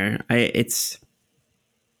team there. I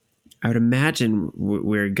would imagine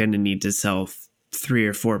we're going to need to sell 3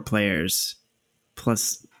 or 4 players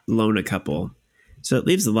plus loan a couple. So it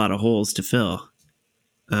leaves a lot of holes to fill,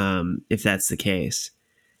 if that's the case.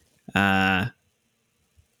 I'm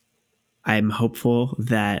hopeful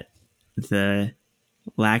that the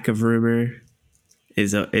lack of rumor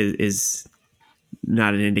is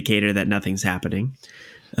not an indicator that nothing's happening.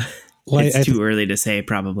 Well, it's too early to say,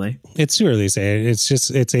 probably. It's too early to say.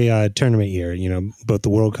 It's a tournament year. Both the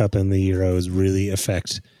World Cup and the Euros really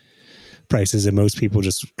affect prices, and most people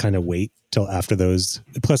just kind of wait till after those.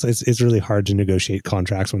 Plus, it's really hard to negotiate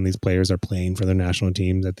contracts when these players are playing for their national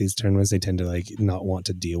teams at these tournaments. They tend to not want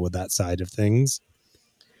to deal with that side of things.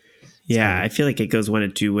 Yeah, I feel like it goes one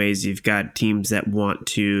of two ways. You've got teams that want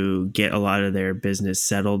to get a lot of their business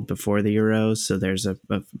settled before the Euros, so there's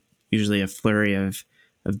usually a flurry of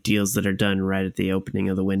deals that are done right at the opening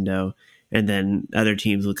of the window, and then other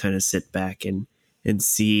teams will kind of sit back and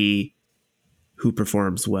see who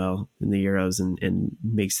performs well in the Euros and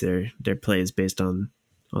makes their plays based on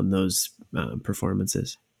those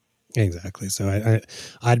performances. Exactly. So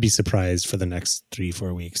I'd be surprised for the next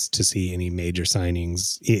 3-4 weeks to see any major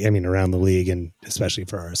signings. I mean, around the league and especially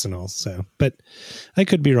for Arsenal. So, but I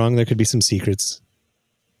could be wrong. There could be some secrets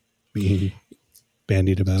being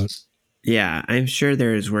bandied about. Yeah, I'm sure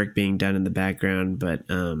there is work being done in the background, but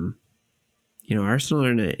Arsenal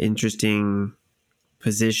are in an interesting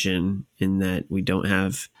position in that we don't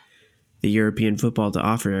have the European football to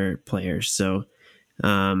offer players. So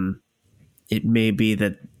it may be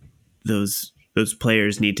that those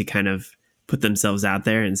players need to kind of put themselves out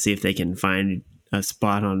there and see if they can find a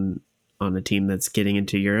spot on a team that's getting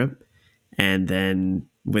into Europe, and then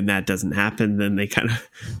when that doesn't happen, then they kind of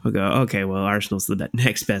will go, okay, well, Arsenal's the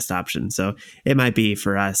next best option. So it might be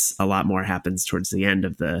for us a lot more happens towards the end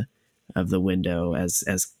of the window as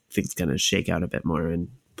things kind of shake out a bit more and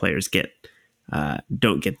players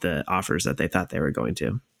don't get the offers that they thought they were going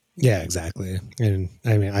to. Yeah, exactly. And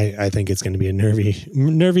I mean, I think it's going to be a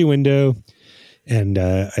nervy window, and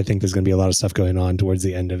I think there's going to be a lot of stuff going on towards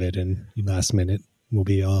the end of it, and last minute will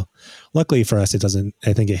be all. Luckily for us, it doesn't.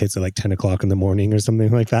 I think it hits at like 10 o'clock in the morning or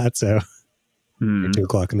something like that. So 2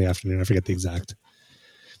 o'clock in the afternoon. I forget the exact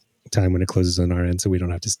time when it closes on our end, so we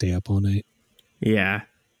don't have to stay up all night. Yeah.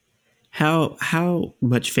 How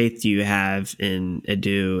much faith do you have in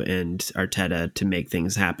Edu and Arteta to make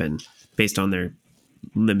things happen based on their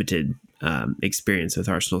limited experience with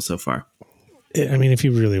Arsenal so far? I mean, if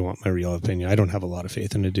you really want my real opinion, I don't have a lot of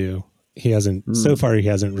faith in Edu. He hasn't so far. He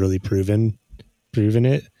hasn't really proven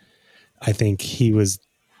it. I think he was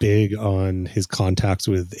big on his contacts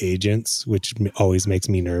with agents, which always makes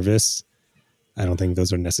me nervous. I don't think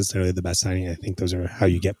those are necessarily the best signing. I think those are how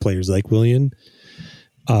you get players like Willian.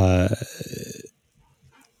 And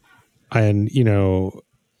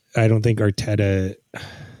I don't think Arteta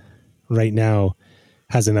right now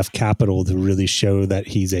has enough capital to really show that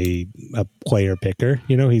he's a player picker.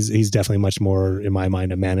 He's definitely much more, in my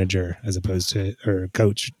mind, a manager as opposed to, or a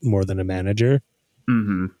coach more than a manager.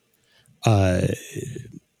 Mm-hmm.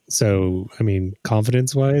 So, I mean,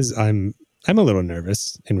 confidence wise, I'm a little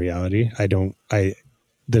nervous in reality.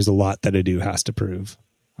 There's a lot that Edu has to prove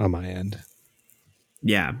on my end.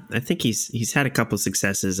 Yeah, I think he's had a couple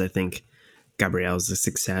successes. I think Gabriel's a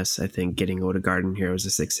success. I think getting Odegaard in here was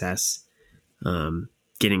a success.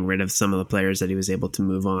 Getting rid of some of the players that he was able to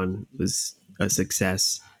move on was a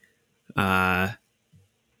success. But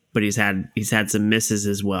he's had some misses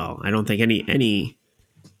as well. I don't think anybody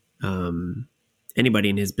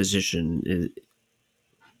in his position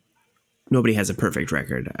nobody has a perfect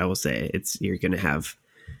record. I will say you're going to have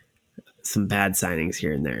some bad signings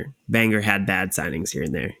here and there. Wenger had bad signings here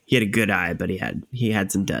and there. He had a good eye, but he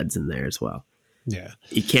had some duds in there as well. Yeah,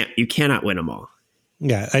 you cannot win them all.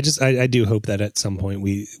 Yeah, I do hope that at some point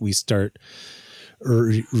we start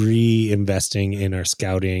reinvesting in our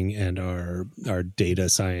scouting and our data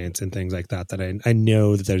science and things like that. That I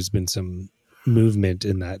know that there's been some movement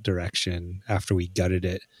in that direction after we gutted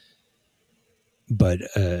it, but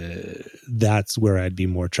that's where I'd be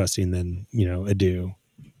more trusting than Edu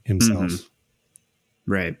himself.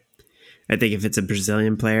 Mm-hmm. Right. I think if it's a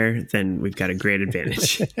Brazilian player, then we've got a great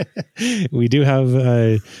advantage. We do have,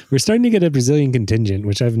 we're starting to get a Brazilian contingent,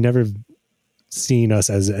 which I've never seen us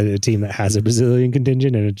as a team that has a Brazilian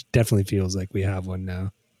contingent. And it definitely feels like we have one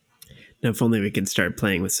now. Now, if only we can start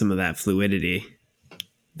playing with some of that fluidity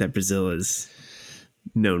that Brazil is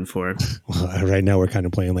known for. Well, right now we're kind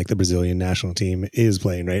of playing like the Brazilian national team is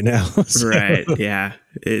playing right now. So. Right. Yeah.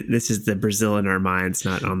 This is the Brazil in our minds,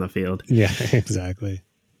 not on the field. Yeah, exactly.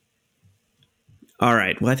 All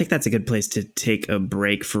right. Well, I think that's a good place to take a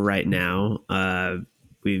break for right now.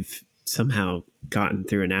 We've somehow gotten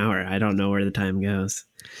through an hour. I don't know where the time goes.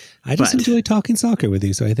 I just enjoy talking soccer with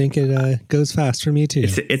you, so I think it goes fast for me too.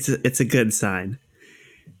 It's a good sign.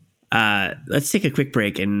 Let's take a quick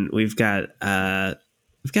break, and we've got at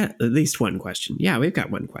least one question. Yeah, we've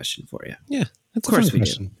got one question for you. Yeah, of course we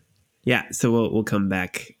do. Yeah, so we'll come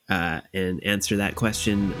back and answer that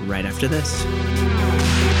question right after this.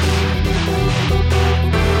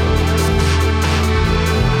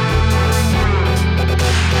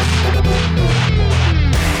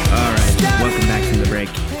 Welcome back from the break.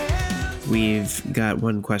 We've got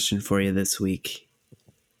one question for you this week,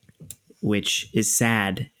 which is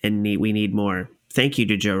sad, and we need more. Thank you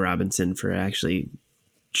to Joe Robinson for actually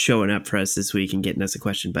showing up for us this week and getting us a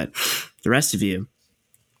question. But the rest of you,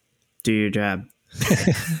 do your job.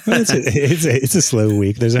 Well, it's a slow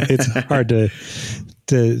week. It's hard to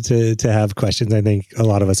have questions. I think a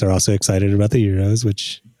lot of us are also excited about the Euros,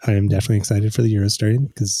 which I am definitely excited for the Euros starting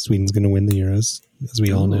because Sweden's going to win the Euros, as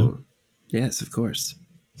we all know. Yes, of course.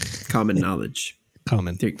 Common knowledge.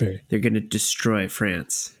 Common. They're going to destroy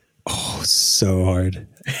France. Oh, so hard.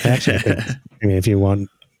 Actually, if you want,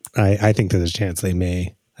 I think there's a chance they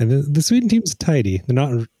may. And the Sweden team's tidy.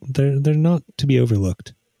 They're not to be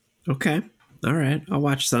overlooked. Okay. All right. I'll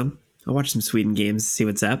watch some Sweden games, see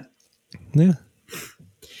what's up. Yeah.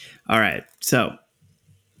 All right. So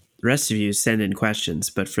the rest of you send in questions,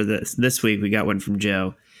 but for this week, we got one from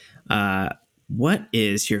Joe. What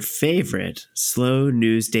is your favorite slow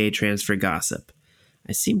news day transfer gossip?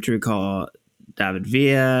 I seem to recall David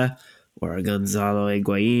Villa or Gonzalo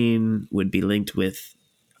Higuain would be linked with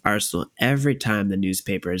Arsenal every time the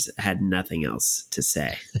newspapers had nothing else to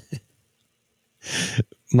say.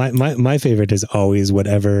 My favorite is always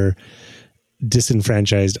whatever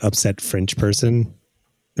disenfranchised, upset French person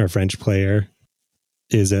or French player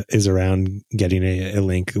is around getting a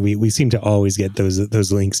link. We seem to always get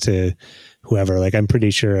those links to whoever. Like I'm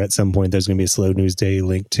pretty sure at some point there's going to be a Slow News Day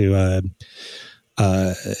link to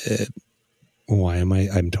why am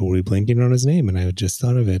I'm totally blanking on his name, and I just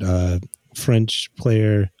thought of it. French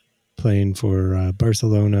player playing for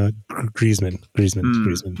Barcelona, Griezmann.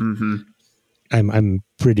 Mm-hmm. I'm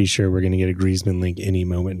pretty sure we're going to get a Griezmann link any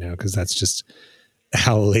moment now, because that's just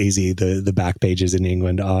how lazy the back pages in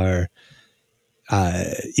England are.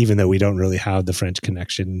 Even though we don't really have the French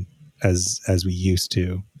connection as we used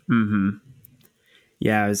to. Mm-hmm.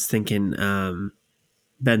 Yeah, I was thinking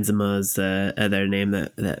Benzema is the other name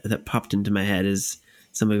that popped into my head, is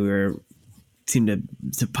somebody we seem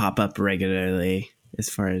to pop up regularly as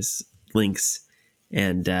far as links,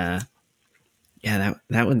 and yeah,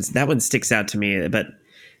 that one sticks out to me. But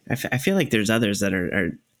I feel like there's others that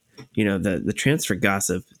are the transfer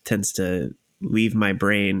gossip tends to leave my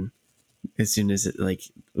brain as soon as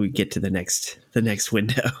we get to the next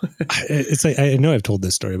window. It's like, I know I've told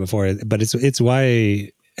this story before, but it's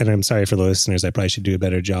why. And I'm sorry for the listeners. I probably should do a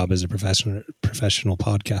better job as a professional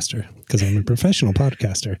podcaster, because I'm a professional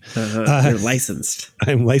podcaster. You're licensed.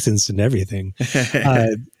 I'm licensed in everything.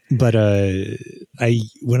 But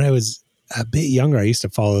when I was a bit younger, I used to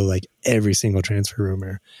follow like every single transfer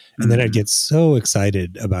rumor, and then I'd get so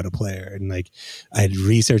excited about a player, and like I'd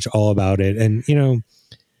research all about it, and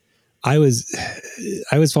I was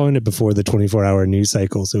following it before the 24-hour news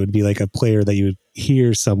cycle, so it'd be like a player that you would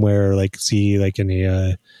hear somewhere, or like see like in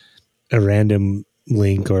a random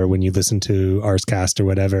link, or when you listen to Arscast or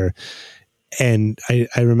whatever. And I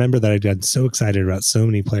remember that I got so excited about so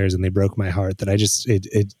many players, and they broke my heart, that I just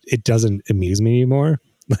it doesn't amuse me anymore.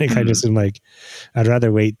 Like I just am like, I'd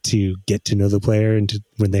rather wait to get to know the player, and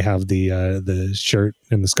when they have the shirt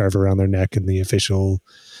and the scarf around their neck and the official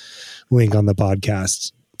link on the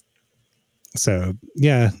podcast. So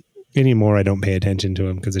yeah, anymore I don't pay attention to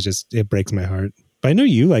him, because it breaks my heart. But I know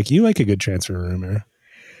you like a good transfer rumor.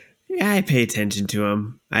 Yeah, I pay attention to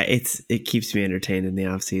him. It keeps me entertained in the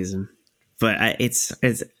off season. But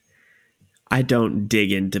I don't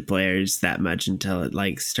dig into players that much until it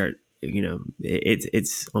like start.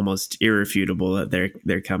 It's almost irrefutable that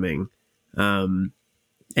they're coming. And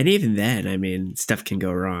even then, I mean, stuff can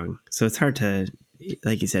go wrong. So it's hard to,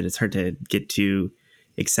 like you said, it's hard to get too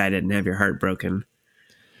excited and have your heart broken,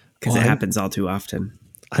 because it happens all too often.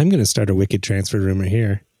 I'm going to start a wicked transfer rumor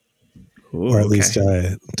here. Ooh, or at least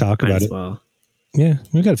talk about it. Well. Yeah,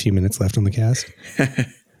 we've got a few minutes left on the cast.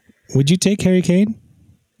 Would you take Harry Kane?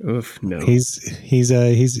 Oof, no.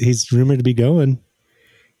 He's rumored to be going.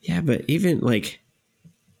 Yeah, but even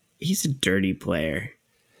he's a dirty player.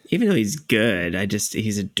 Even though he's good,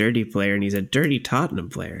 he's a dirty player, and he's a dirty Tottenham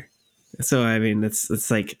player. So I mean, it's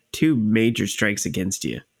like two major strikes against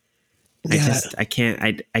you. Yeah. I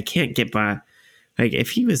can't get by. Like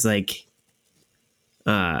if he was like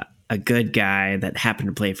a good guy that happened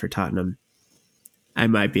to play for Tottenham, I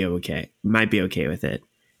might be okay with it.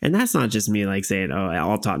 And that's not just me like saying, oh,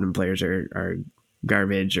 all Tottenham players are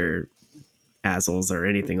garbage or assholes or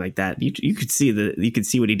anything like that. You could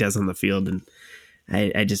see what he does on the field, and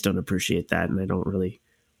I just don't appreciate that, and I don't really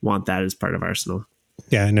want that as part of Arsenal.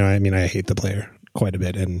 Yeah, no, I mean, I hate the player quite a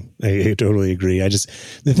bit, and I totally agree.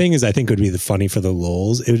 The thing is, I think it would be funny for the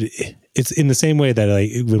lulz. It's in the same way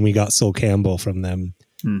that when we got Sol Campbell from them,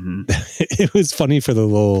 mm-hmm. It was funny for the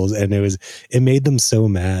lulz, and it made them so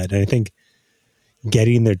mad. And I think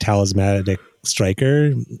getting their talismanic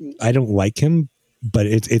striker, I don't like him, but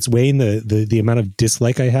it's weighing the amount of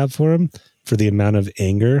dislike I have for him for the amount of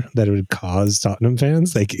anger that it would cause Tottenham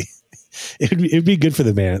fans. Like it'd be good for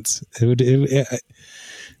the Mants.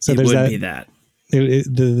 So there's that.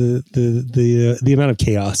 The amount of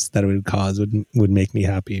chaos that it would cause would make me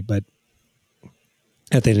happy. But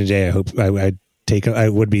at the end of the day, I hope I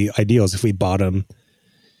would be ideal if we bought him,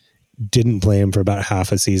 didn't play him for about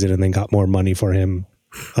half a season, and then got more money for him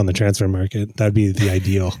on the transfer market. That'd be the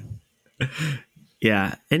ideal.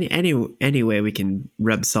 Yeah. Any way we can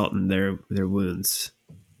rub salt in their wounds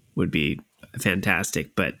would be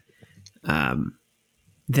fantastic. But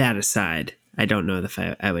that aside, I don't know if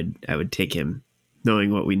I would take him,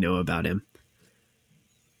 knowing what we know about him.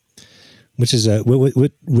 Which is what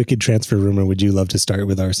wicked transfer rumor would you love to start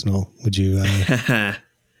with Arsenal? Would you?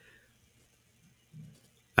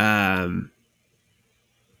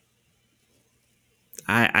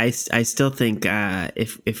 I still think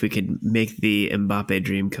if we could make the Mbappe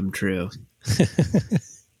dream come true,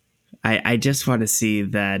 I just want to see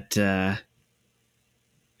that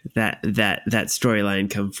that storyline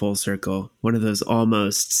come full circle. One of those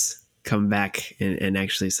almosts come back and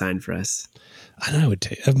actually sign for us. I know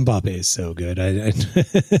Mbappe is so good.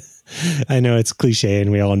 I know it's cliche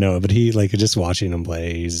and we all know it, but he, like, just watching him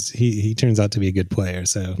play, he turns out to be a good player.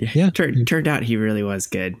 So yeah. Turned out he really was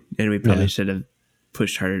good, and we probably should have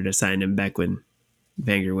pushed harder to sign him back when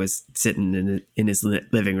Wenger was sitting in his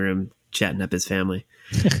living room chatting up his family.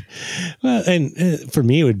 Well, and for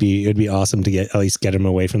me, it would be awesome to at least get him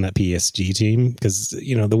away from that PSG team, because,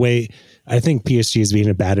 you know, the way I think PSG is being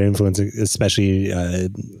a bad influence, especially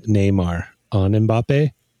Neymar on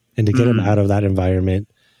Mbappe, and to get him out of that environment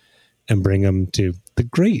and bring him to the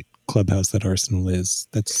great clubhouse that Arsenal is.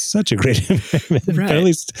 That's such a great environment. Right. But at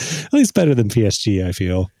least better than PSG, I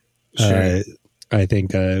feel. Sure. I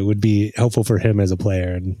think would be helpful for him as a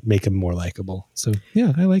player and make him more likable. So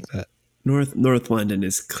yeah, I like that. North London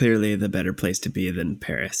is clearly the better place to be than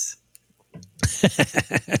Paris.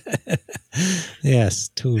 Yes,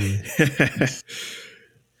 totally.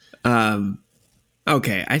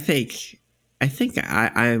 Okay, I think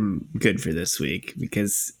I'm good for this week,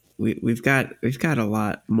 because we've got a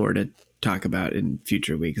lot more to talk about in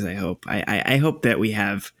future weeks. I hope. I hope that we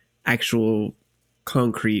have actual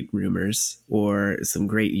concrete rumors or some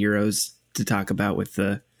great Euros to talk about with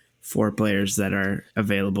the 4 players that are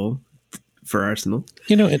available for Arsenal.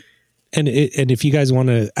 You know, and if you guys want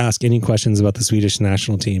to ask any questions about the Swedish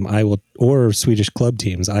national team, I will, or Swedish club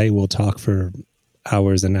teams, I will talk for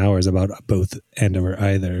hours and hours about both and or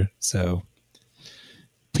either. So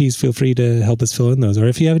please feel free to help us fill in those. Or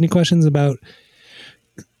if you have any questions about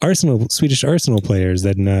Swedish Arsenal players,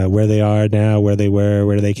 then where they are now, where they were,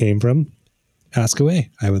 where they came from, ask away.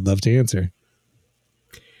 I would love to answer.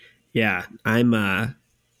 Yeah, I'm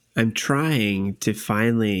trying to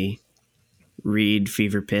finally read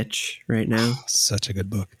Fever Pitch right now. Such a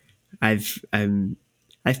good book. I've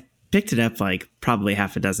picked it up like probably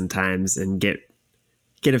half a dozen times and get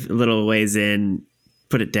a little ways in,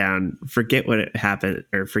 put it down, forget what it happened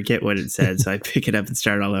or forget what it said. So I pick it up and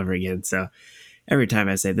start all over again. So every time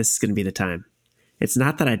I say this is going to be the time. It's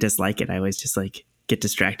not that I dislike it. I always just like get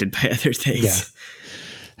distracted by other things. Yeah.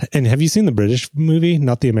 And have you seen the British movie?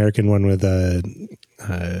 Not the American one with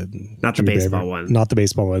not the baseball one. Not the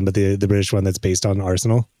baseball one, but the British one that's based on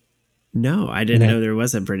Arsenal. No, I didn't know there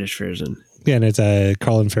was a British version. Yeah, and it's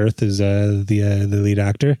Colin Firth is the lead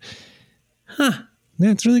actor. Huh. Yeah,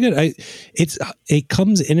 it's really good. It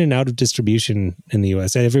comes in and out of distribution in the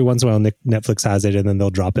US. Every once in a while, Netflix has it, and then they'll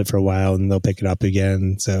drop it for a while, and they'll pick it up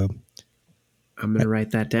again. So I'm going to write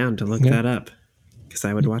that down to look that up, because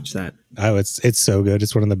I would watch that. Oh, it's so good.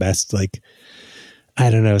 It's one of the best, like, I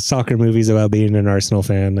don't know, soccer movies about being an Arsenal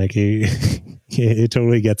fan. Like, it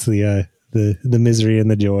totally gets the misery and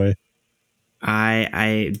the joy.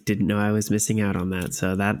 I didn't know I was missing out on that,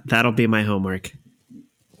 so that'll be my homework.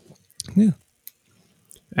 Yeah.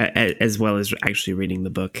 As well as actually reading the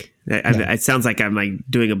book. It sounds like I'm like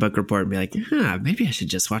doing a book report and be like, maybe I should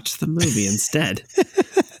just watch the movie instead.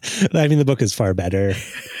 I mean, the book is far better,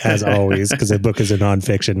 as always, because the book is a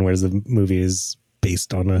nonfiction, whereas the movie is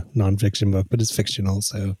based on a nonfiction book, but it's fictional.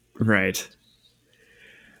 So right.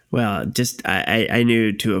 Well, just I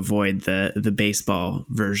knew to avoid the baseball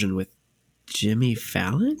version with Jimmy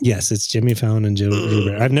Fallon. Yes, it's Jimmy Fallon and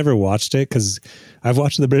Gilbert. I've never watched it because I've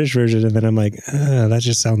watched the British version, and then I'm like, that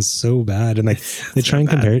just sounds so bad. And like they try and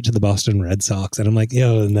compare it to the Boston Red Sox, and I'm like,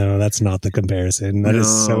 yo, no, that's not the comparison. That is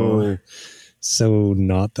so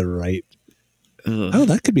not the right. Ugh. Oh,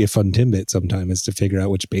 that could be a fun tidbit sometime, is to figure out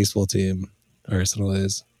which baseball team Arsenal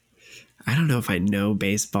is. I don't know if I know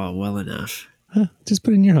baseball well enough. Just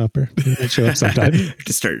put it in your hopper. It'll show up sometime.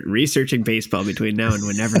 To start researching baseball between now and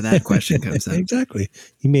whenever that question comes up. Exactly.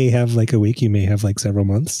 You may have like a week. You may have like several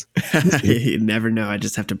months. You never know. I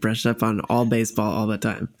just have to brush up on all baseball all the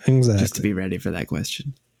time. Exactly. Just to be ready for that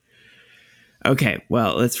question. Okay,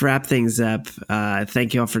 well, let's wrap things up.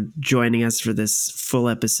 Thank you all for joining us for this full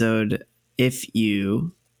episode. If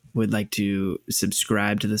you would like to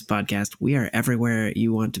subscribe to this podcast, we are everywhere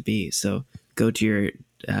you want to be. So go to your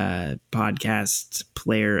podcast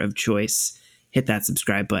player of choice, hit that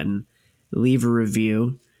subscribe button, leave a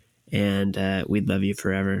review, and we'd love you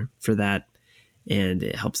forever for that. And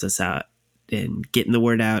it helps us out in getting the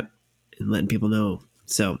word out and letting people know.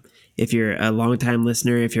 So if you're a longtime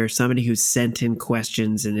listener, if you're somebody who's sent in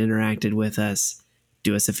questions and interacted with us,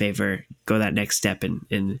 do us a favor, go that next step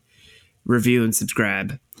and review and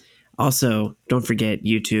subscribe. Also, don't forget,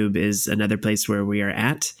 YouTube is another place where we are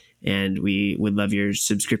at, and we would love your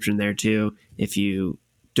subscription there too. If you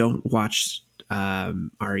don't watch our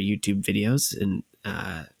YouTube videos and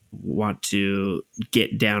want to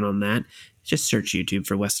get down on that, just search YouTube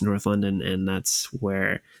for West of North London, and that's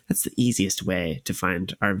the easiest way to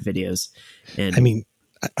find our videos. And I mean,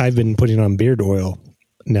 I've been putting on beard oil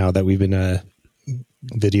now that we've been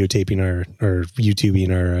videotaping or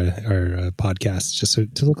YouTubing our podcast, just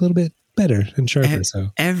to look a little bit better and sharper.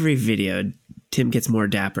 So every video, Tim gets more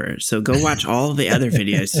dapper. So go watch all the other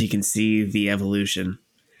videos so you can see the evolution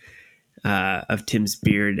of Tim's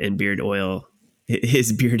beard and beard oil,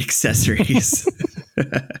 his beard accessories.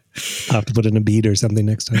 I'll have to put in a bead or something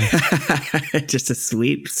next time. Just a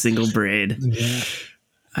sweet single braid. Yeah.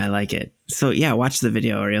 I like it. So yeah, watch the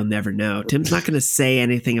video or you'll never know. Tim's not going to say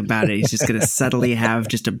anything about it. He's just going to subtly have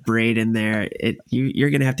just a braid in there. You're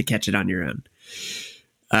going to have to catch it on your own.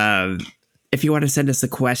 If you want to send us a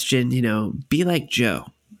question, be like Joe.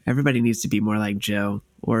 Everybody needs to be more like Joe,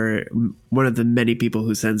 or one of the many people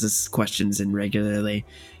who sends us questions in regularly.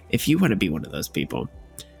 If you want to be one of those people,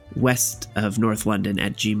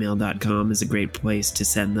 westofnorthlondon@gmail.com is a great place to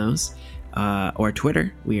send those. Or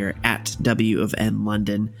Twitter, we are at W of N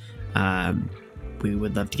London. We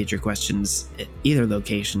would love to get your questions at either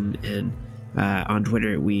location, and on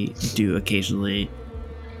Twitter we do occasionally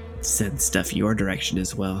send stuff your direction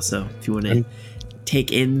as well. So if you want to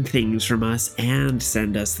take in things from us and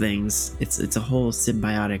send us things, it's a whole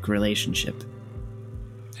symbiotic relationship.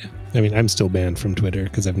 I mean, I'm still banned from Twitter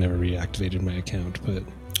because I've never reactivated my account, but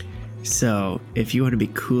so if you want to be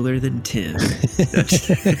cooler than Tim,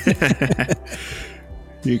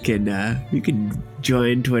 you can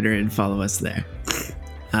join Twitter and follow us there.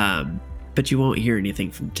 But you won't hear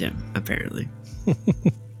anything from Tim, apparently.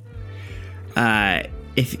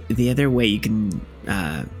 If the other way you can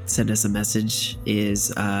send us a message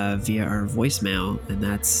is via our voicemail, and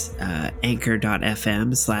that's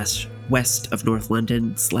anchor.fm/West of North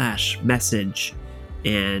London /message,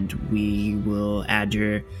 and we will add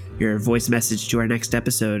your voice message to our next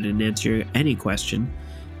episode and answer any question.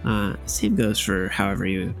 Same goes for however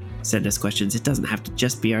you send us questions. It doesn't have to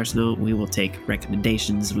just be Arsenal. We will take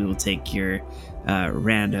recommendations. We will take your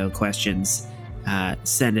rando questions.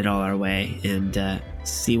 Send it all our way and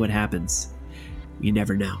see what happens. You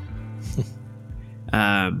never know.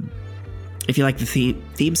 If you like the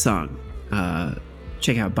theme song,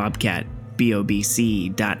 check out Bobcat.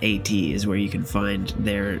 bobc.at is where you can find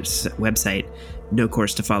their website. No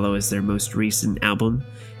Course to Follow is their most recent album,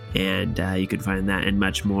 and you can find that and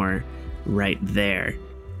much more right there.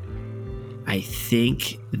 I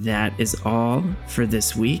think that is all for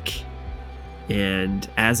this week, and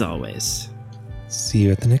as always, see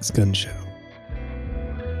you at the next gun show.